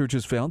say research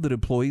has found that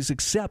employees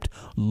accept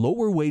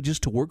lower wages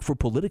to work for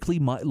politically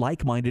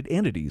like-minded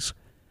entities,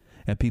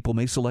 and people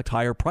may select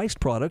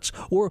higher-priced products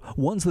or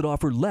ones that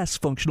offer less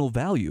functional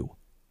value.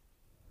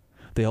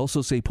 They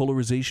also say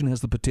polarization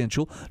has the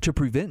potential to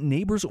prevent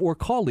neighbors or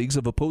colleagues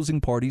of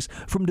opposing parties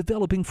from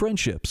developing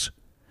friendships,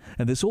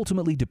 and this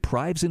ultimately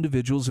deprives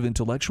individuals of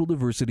intellectual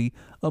diversity,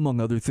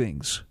 among other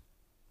things.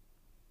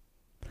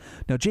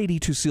 Now, J.D.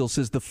 Tusil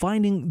says the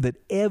finding that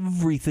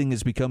everything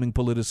is becoming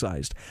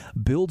politicized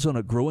builds on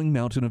a growing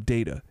mountain of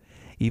data.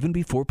 Even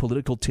before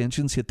political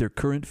tensions hit their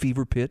current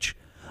fever pitch,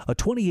 a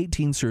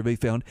 2018 survey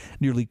found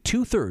nearly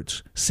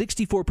 2/3,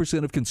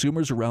 64% of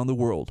consumers around the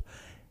world,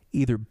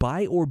 either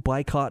buy or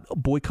boycott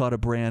a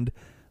brand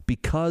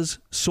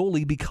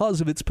solely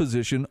because of its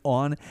position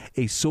on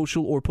a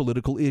social or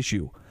political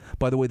issue.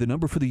 By the way, the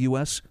number for the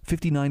U.S.,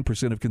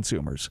 59% of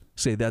consumers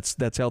say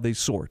that's how they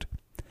sort.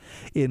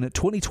 In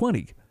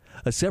 2020,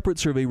 a separate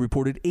survey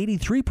reported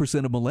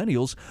 83% of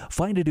millennials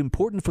find it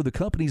important for the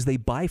companies they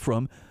buy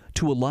from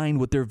to align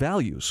with their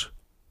values.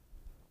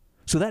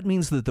 So that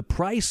means that the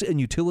price and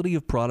utility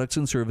of products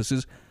and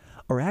services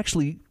are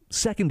actually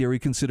secondary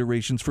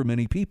considerations for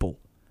many people,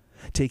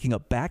 taking a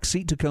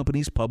backseat to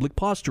companies' public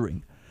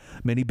posturing.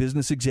 Many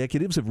business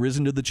executives have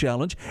risen to the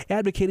challenge,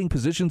 advocating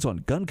positions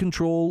on gun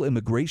control,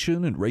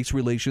 immigration, and race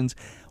relations,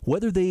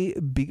 whether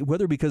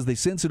because they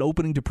sense an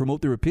opening to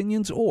promote their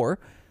opinions or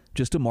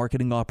just a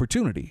marketing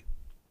opportunity.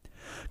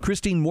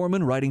 Christine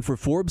Mormon, writing for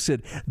Forbes,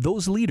 said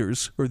these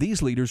leaders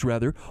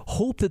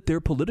hope that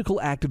their political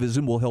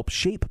activism will help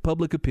shape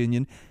public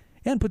opinion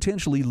and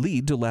potentially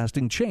lead to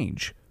lasting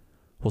change,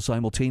 while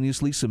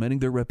simultaneously cementing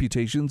their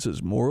reputations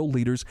as moral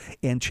leaders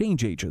and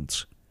change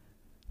agents.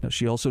 Now,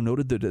 she also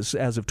noted that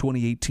as of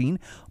 2018,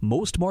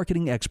 most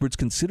marketing experts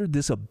considered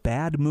this a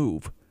bad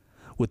move,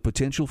 with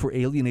potential for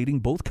alienating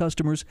both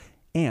customers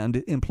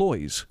and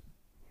employees.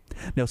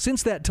 Now,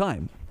 since that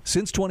time,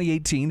 since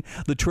 2018,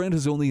 the trend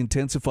has only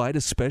intensified,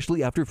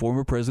 especially after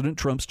former President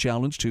Trump's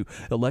challenge to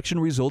election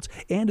results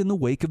and in the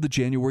wake of the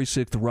January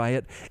 6th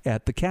riot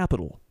at the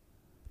Capitol.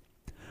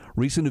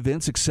 Recent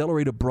events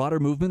accelerate a broader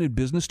movement in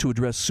business to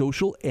address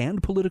social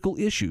and political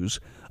issues,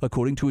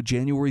 according to a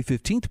January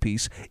 15th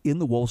piece in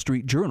the Wall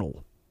Street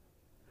Journal.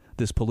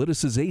 This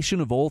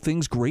politicization of all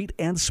things great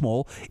and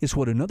small is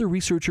what another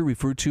researcher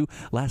referred to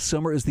last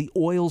summer as the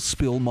oil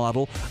spill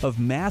model of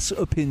mass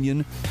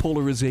opinion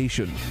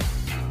polarization.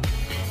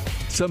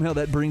 Somehow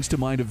that brings to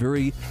mind a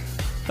very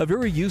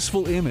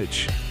useful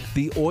image,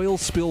 the oil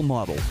spill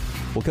model.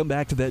 We'll come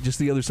back to that just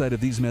the other side of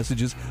these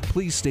messages.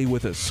 Please stay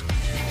with us.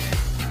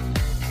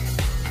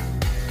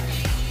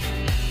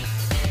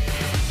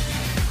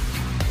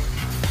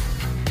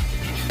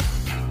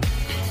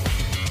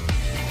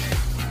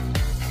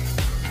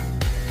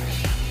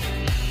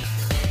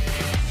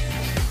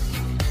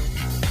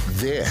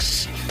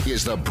 This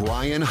is the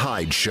Bryan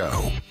Hyde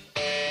Show.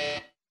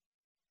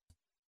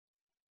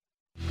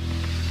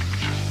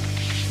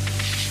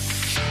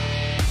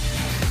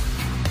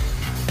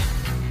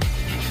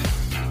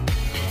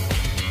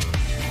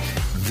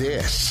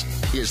 This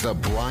is the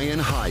Bryan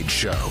Hyde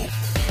Show.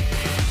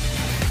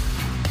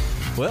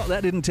 Well,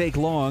 that didn't take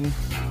long.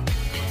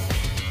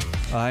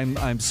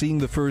 I'm seeing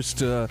the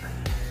first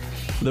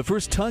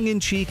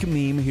tongue-in-cheek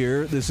meme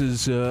here. This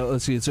is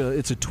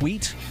it's a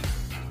tweet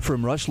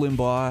from Rush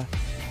Limbaugh.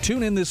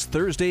 Tune in this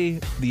Thursday,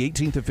 the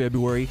 18th of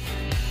February,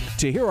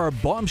 to hear our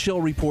bombshell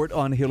report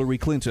on Hillary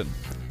Clinton.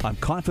 I'm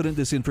confident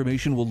this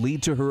information will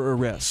lead to her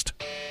arrest.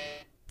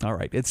 All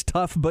right, it's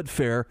tough but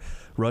fair.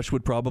 Rush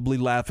would probably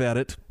laugh at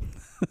it.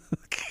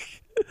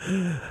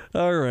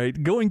 All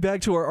right, going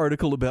back to our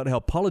article about how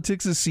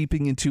politics is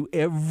seeping into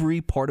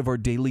every part of our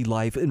daily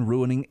life and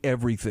ruining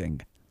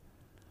everything.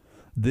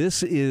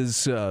 This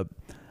is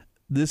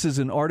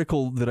an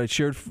article that I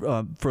shared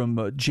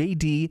from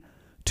J.D.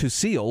 to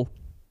Seal,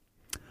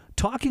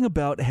 talking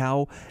about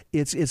how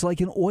it's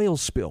like an oil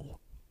spill.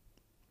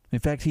 In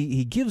fact,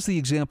 he gives the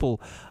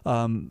example.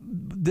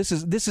 This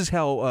is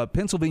how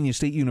Pennsylvania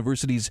State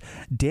University's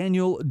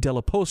Daniel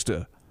Della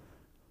Posta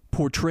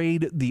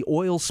portrayed the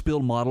oil spill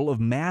model of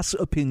mass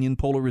opinion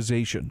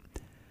polarization.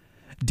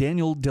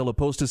 Daniel Della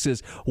Posta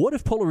says, "What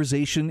if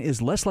polarization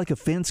is less like a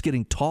fence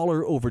getting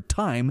taller over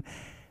time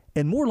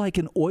and more like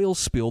an oil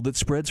spill that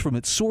spreads from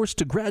its source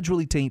to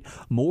gradually taint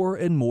more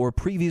and more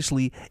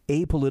previously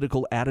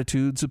apolitical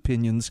attitudes,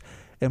 opinions,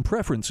 and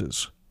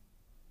preferences?"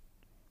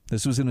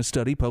 This was in a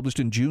study published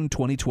in June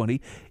 2020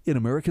 in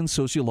American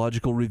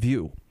Sociological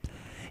Review.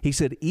 He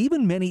said,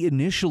 even many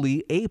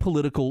initially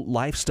apolitical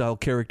lifestyle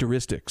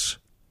characteristics,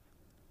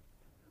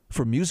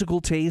 from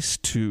musical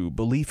taste to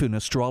belief in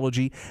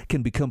astrology,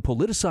 can become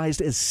politicized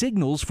as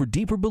signals for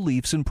deeper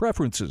beliefs and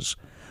preferences,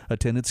 a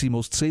tendency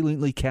most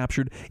saliently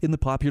captured in the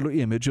popular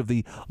image of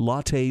the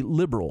latte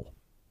liberal.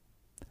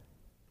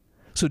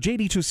 So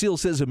J.D. Tusil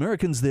says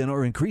Americans then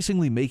are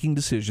increasingly making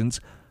decisions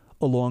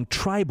along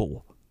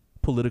tribal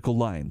political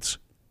lines,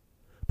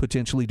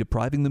 potentially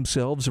depriving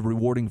themselves of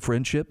rewarding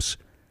friendships,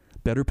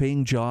 better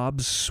paying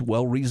jobs,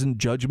 well-reasoned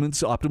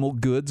judgments, optimal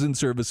goods and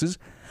services,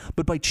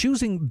 but by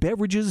choosing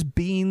beverages,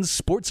 beans,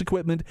 sports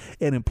equipment,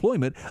 and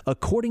employment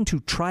according to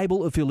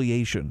tribal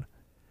affiliation,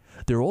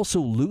 they're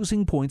also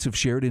losing points of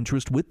shared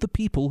interest with the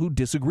people who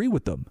disagree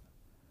with them,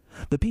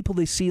 the people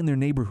they see in their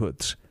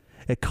neighborhoods,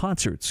 at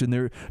concerts, in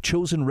their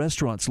chosen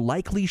restaurants,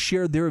 likely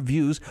share their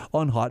views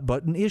on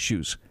hot-button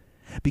issues,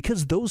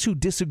 because those who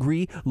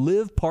disagree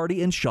live,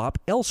 party, and shop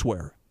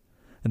elsewhere.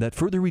 And that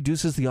further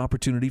reduces the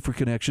opportunity for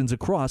connections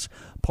across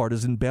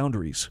partisan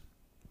boundaries.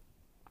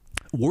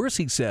 Worse,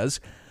 he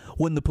says,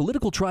 when the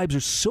political tribes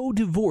are so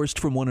divorced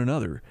from one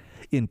another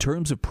in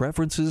terms of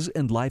preferences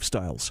and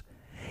lifestyles,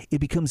 it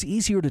becomes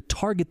easier to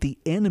target the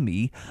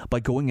enemy by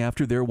going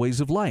after their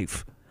ways of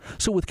life.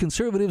 So with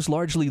conservatives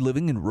largely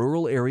living in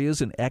rural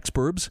areas and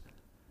exurbs,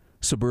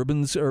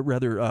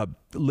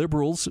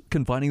 liberals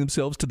confining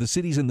themselves to the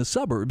cities and the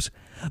suburbs,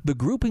 the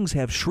groupings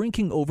have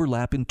shrinking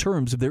overlap in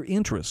terms of their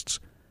interests.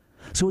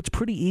 So it's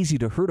pretty easy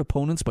to hurt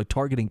opponents by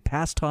targeting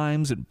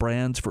pastimes and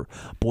brands for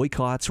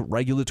boycotts,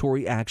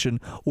 regulatory action,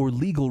 or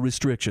legal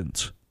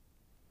restrictions.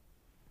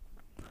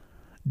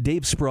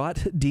 Dave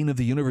Sprott, Dean of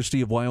the University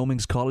of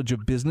Wyoming's College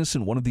of Business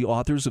and one of the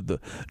authors of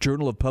the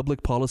Journal of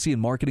Public Policy and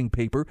Marketing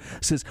paper,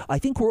 says, "I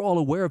think we're all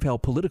aware of how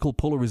political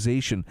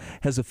polarization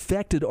has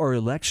affected our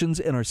elections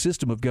and our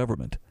system of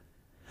government."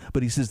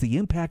 But he says the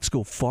impacts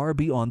go far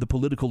beyond the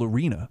political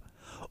arena.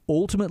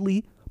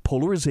 Ultimately,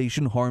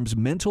 polarization harms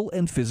mental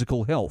and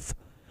physical health,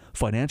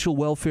 financial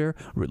welfare,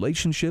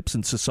 relationships,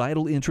 and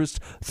societal interests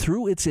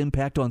through its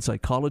impact on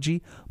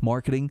psychology,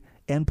 marketing,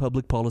 and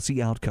public policy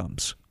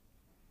outcomes.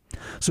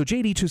 So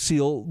J.D.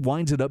 Tusil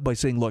winds it up by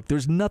saying, look,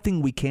 there's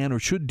nothing we can or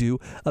should do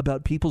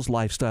about people's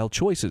lifestyle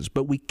choices,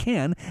 but we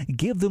can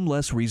give them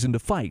less reason to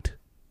fight.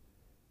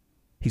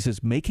 He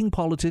says making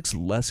politics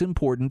less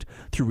important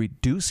through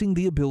reducing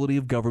the ability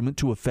of government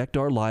to affect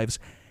our lives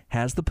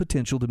has the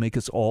potential to make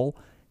us all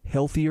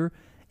healthier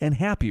and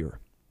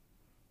happier.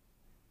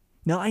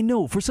 Now, I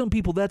know for some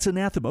people that's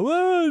anathema.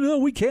 Oh, no,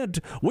 we can't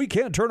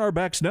turn our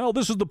backs now.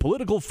 This is the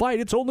political fight.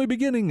 It's only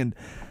beginning. And,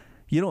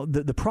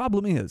 the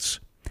problem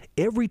is,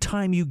 every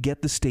time you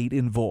get the state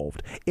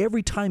involved,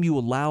 every time you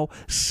allow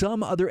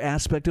some other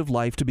aspect of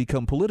life to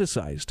become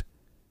politicized,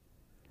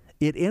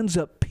 it ends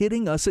up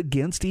pitting us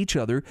against each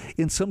other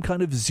in some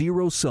kind of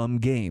zero-sum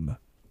game.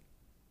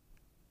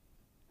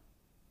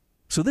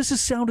 So this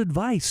is sound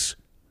advice.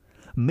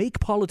 Make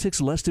politics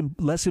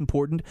less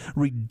important,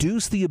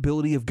 reduce the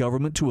ability of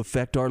government to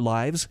affect our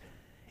lives.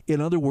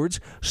 In other words,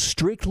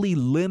 strictly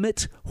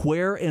limit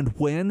where and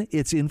when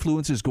its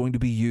influence is going to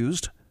be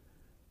used.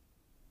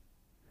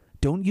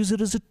 Don't use it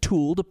as a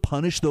tool to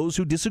punish those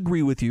who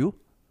disagree with you.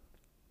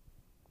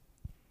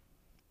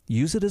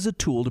 Use it as a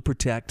tool to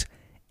protect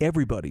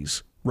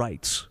everybody's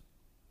rights.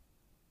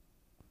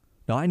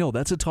 Now, I know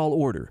that's a tall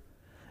order,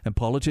 and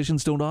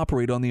politicians don't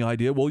operate on the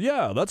idea, well,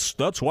 yeah,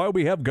 that's why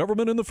we have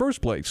government in the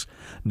first place.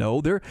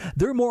 No,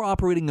 they're more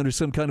operating under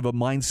some kind of a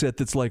mindset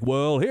that's like,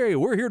 well, hey,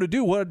 we're here to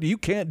do what you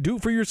can't do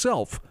for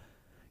yourself.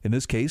 In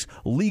this case,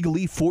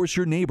 legally force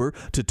your neighbor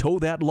to toe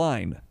that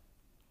line.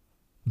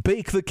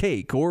 Bake the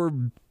cake, or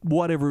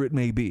whatever it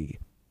may be.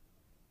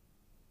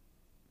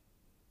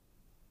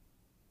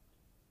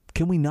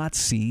 Can we not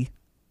see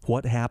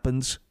what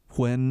happens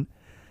when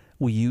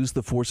we use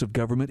the force of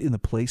government in the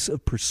place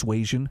of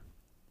persuasion?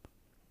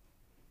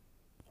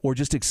 Or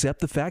just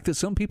accept the fact that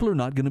some people are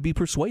not going to be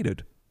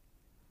persuaded.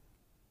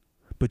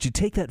 But you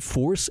take that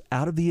force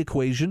out of the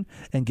equation,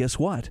 and guess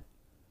what?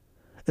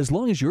 As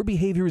long as your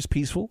behavior is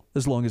peaceful,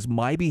 as long as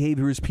my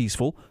behavior is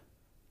peaceful,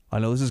 I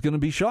know this is going to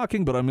be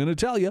shocking, but I'm going to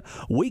tell you,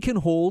 we can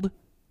hold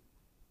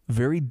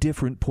very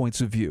different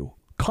points of view,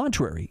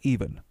 contrary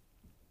even.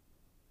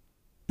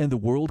 And the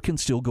world can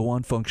still go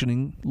on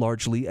functioning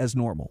largely as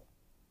normal.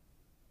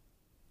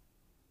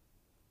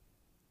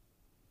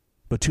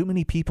 But too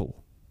many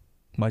people,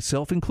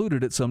 myself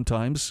included at some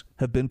times,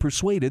 have been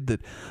persuaded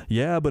that,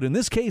 yeah, but in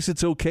this case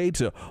it's okay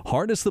to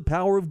harness the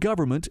power of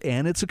government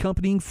and its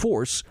accompanying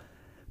force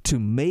to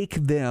make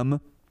them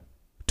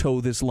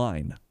toe this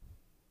line.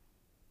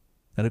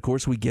 And of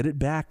course, we get it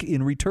back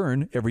in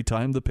return every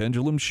time the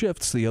pendulum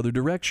shifts the other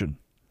direction.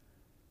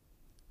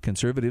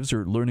 Conservatives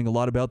are learning a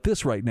lot about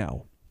this right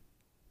now.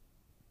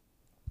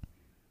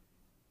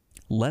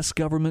 Less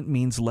government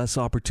means less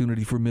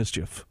opportunity for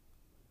mischief.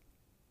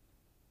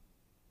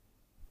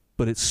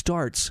 But it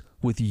starts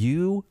with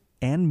you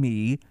and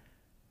me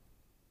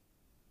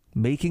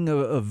making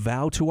a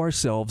vow to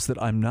ourselves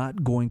that I'm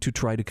not going to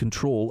try to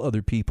control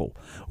other people,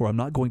 or I'm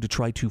not going to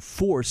try to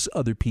force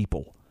other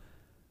people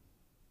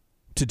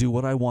to do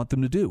what I want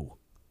them to do.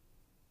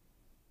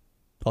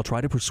 I'll try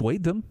to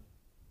persuade them.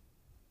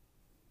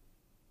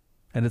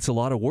 And it's a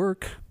lot of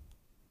work.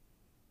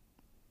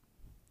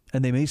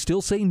 And they may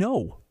still say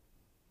no.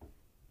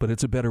 But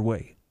it's a better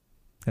way.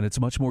 And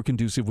it's much more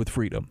conducive with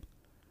freedom.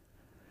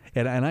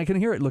 And I can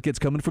hear it. Look, it's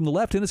coming from the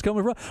left and it's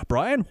coming from...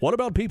 Brian, what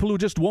about people who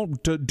just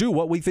won't do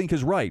what we think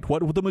is right?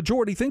 What the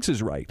majority thinks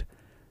is right?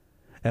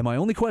 And my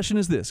only question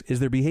is this. Is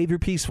their behavior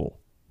peaceful?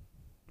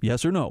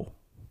 Yes or no?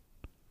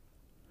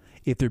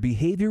 If their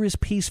behavior is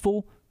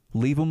peaceful,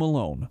 leave them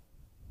alone.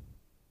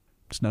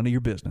 It's none of your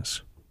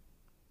business.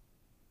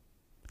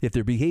 If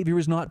their behavior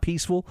is not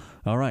peaceful,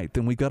 all right,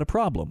 then we've got a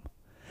problem.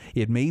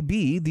 It may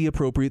be the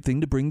appropriate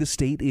thing to bring the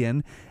state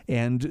in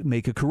and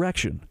make a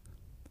correction.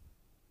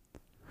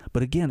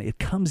 But again, it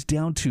comes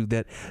down to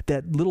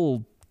that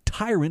little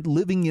tyrant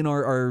living in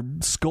our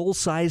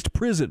skull-sized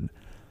prison.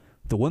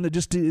 The one that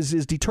just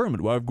is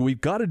determined. Well, we've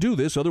got to do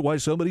this,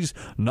 otherwise somebody's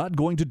not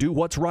going to do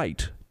what's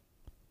right.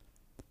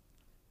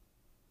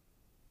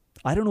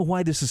 I don't know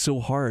why this is so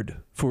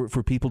hard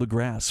for people to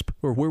grasp,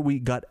 or where we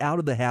got out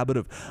of the habit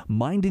of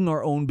minding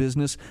our own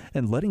business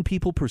and letting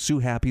people pursue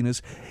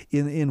happiness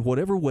in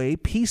whatever way,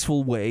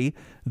 peaceful way,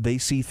 they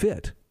see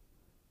fit.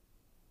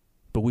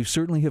 But we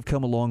certainly have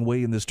come a long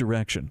way in this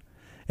direction.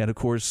 And, of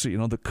course, the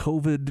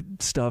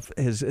COVID stuff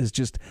has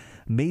just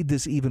made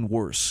this even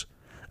worse.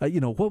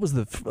 What was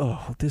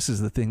this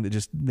is the thing that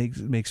just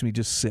makes me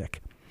just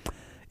sick.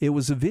 It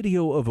was a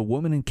video of a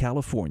woman in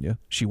California.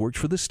 She worked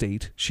for the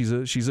state. She's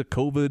a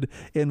COVID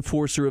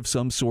enforcer of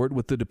some sort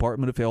with the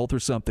Department of Health or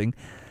something.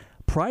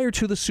 Prior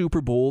to the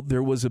Super Bowl,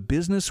 there was a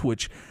business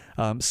which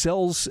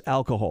sells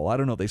alcohol. I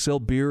don't know. They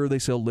sell beer, they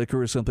sell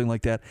liquor or something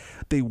like that.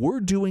 They were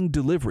doing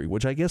delivery,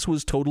 which I guess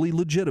was totally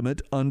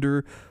legitimate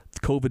under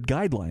COVID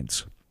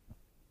guidelines.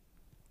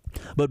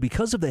 But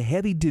because of the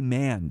heavy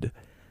demand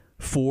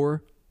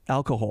for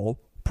alcohol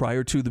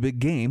prior to the big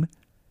game,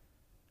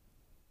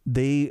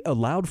 they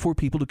allowed for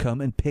people to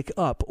come and pick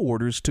up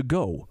orders to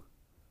go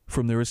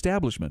from their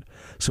establishment.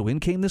 So in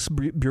came this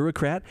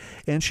bureaucrat,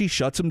 and she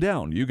shuts them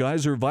down. You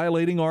guys are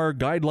violating our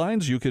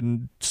guidelines. You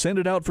can send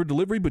it out for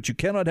delivery, but you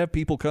cannot have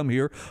people come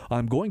here.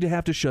 I'm going to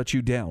have to shut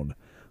you down,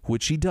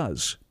 which she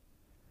does.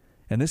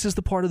 And this is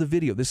the part of the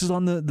video. This is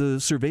on the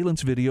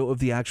surveillance video of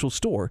the actual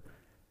store.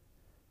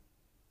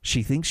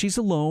 She thinks she's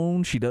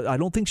alone. I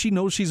don't think she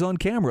knows she's on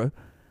camera.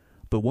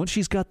 But once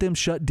she's got them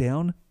shut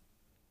down,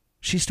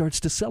 she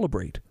starts to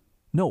celebrate.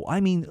 No, I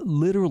mean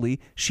literally,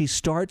 she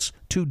starts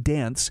to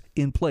dance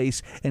in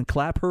place and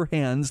clap her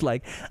hands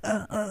like,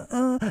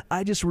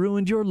 I just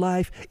ruined your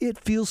life. It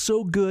feels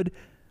so good.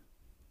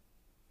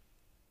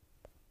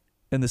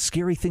 And the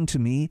scary thing to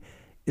me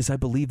is I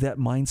believe that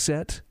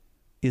mindset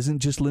isn't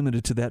just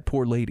limited to that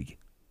poor lady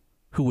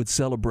who would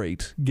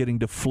celebrate getting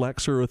to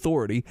flex her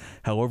authority,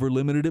 however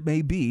limited it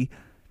may be,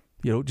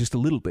 just a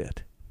little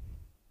bit.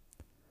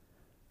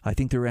 I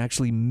think there are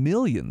actually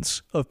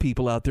millions of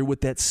people out there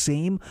with that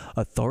same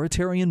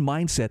authoritarian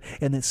mindset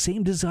and that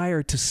same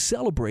desire to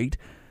celebrate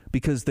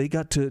because they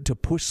got to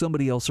push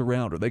somebody else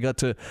around, or they got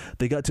to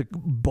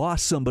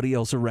boss somebody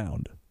else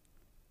around.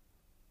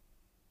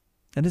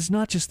 And it's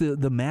not just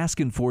the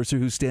mask enforcer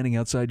who's standing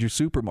outside your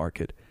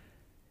supermarket.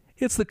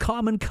 It's the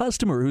common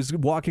customer who's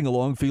walking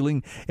along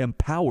feeling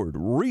empowered,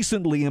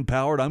 recently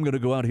empowered. I'm going to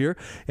go out here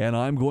and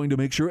I'm going to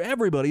make sure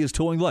everybody is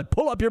towing the line.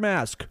 Pull up your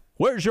mask.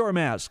 Where's your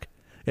mask?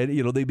 And,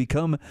 they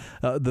become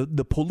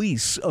the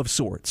police of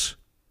sorts.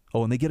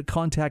 Oh, and they get a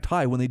contact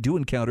high when they do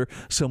encounter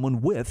someone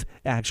with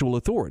actual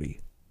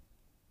authority.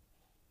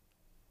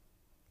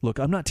 Look,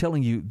 I'm not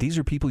telling you these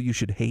are people you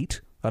should hate.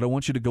 I don't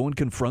want you to go and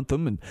confront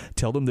them and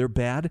tell them they're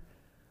bad.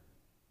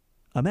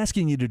 I'm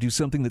asking you to do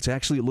something that's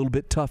actually a little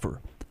bit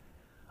tougher.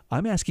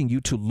 I'm asking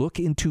you to look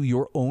into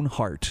your own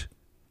heart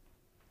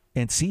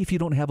and see if you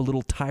don't have a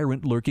little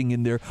tyrant lurking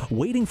in there,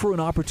 waiting for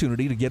an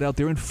opportunity to get out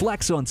there and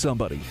flex on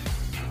somebody.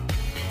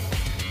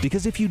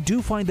 Because if you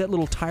do find that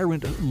little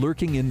tyrant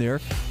lurking in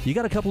there, you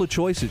got a couple of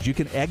choices. You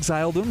can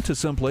exile them to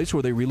some place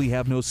where they really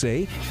have no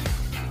say.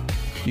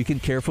 You can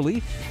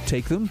carefully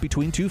take them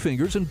between two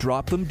fingers and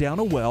drop them down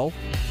a well.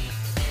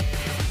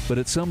 But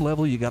at some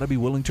level, you got to be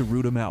willing to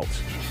root them out.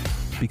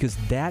 Because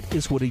that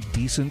is what a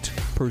decent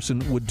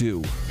person would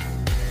do.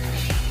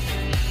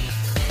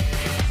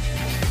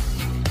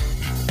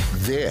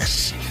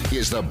 This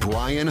is the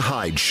Bryan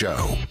Hyde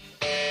Show.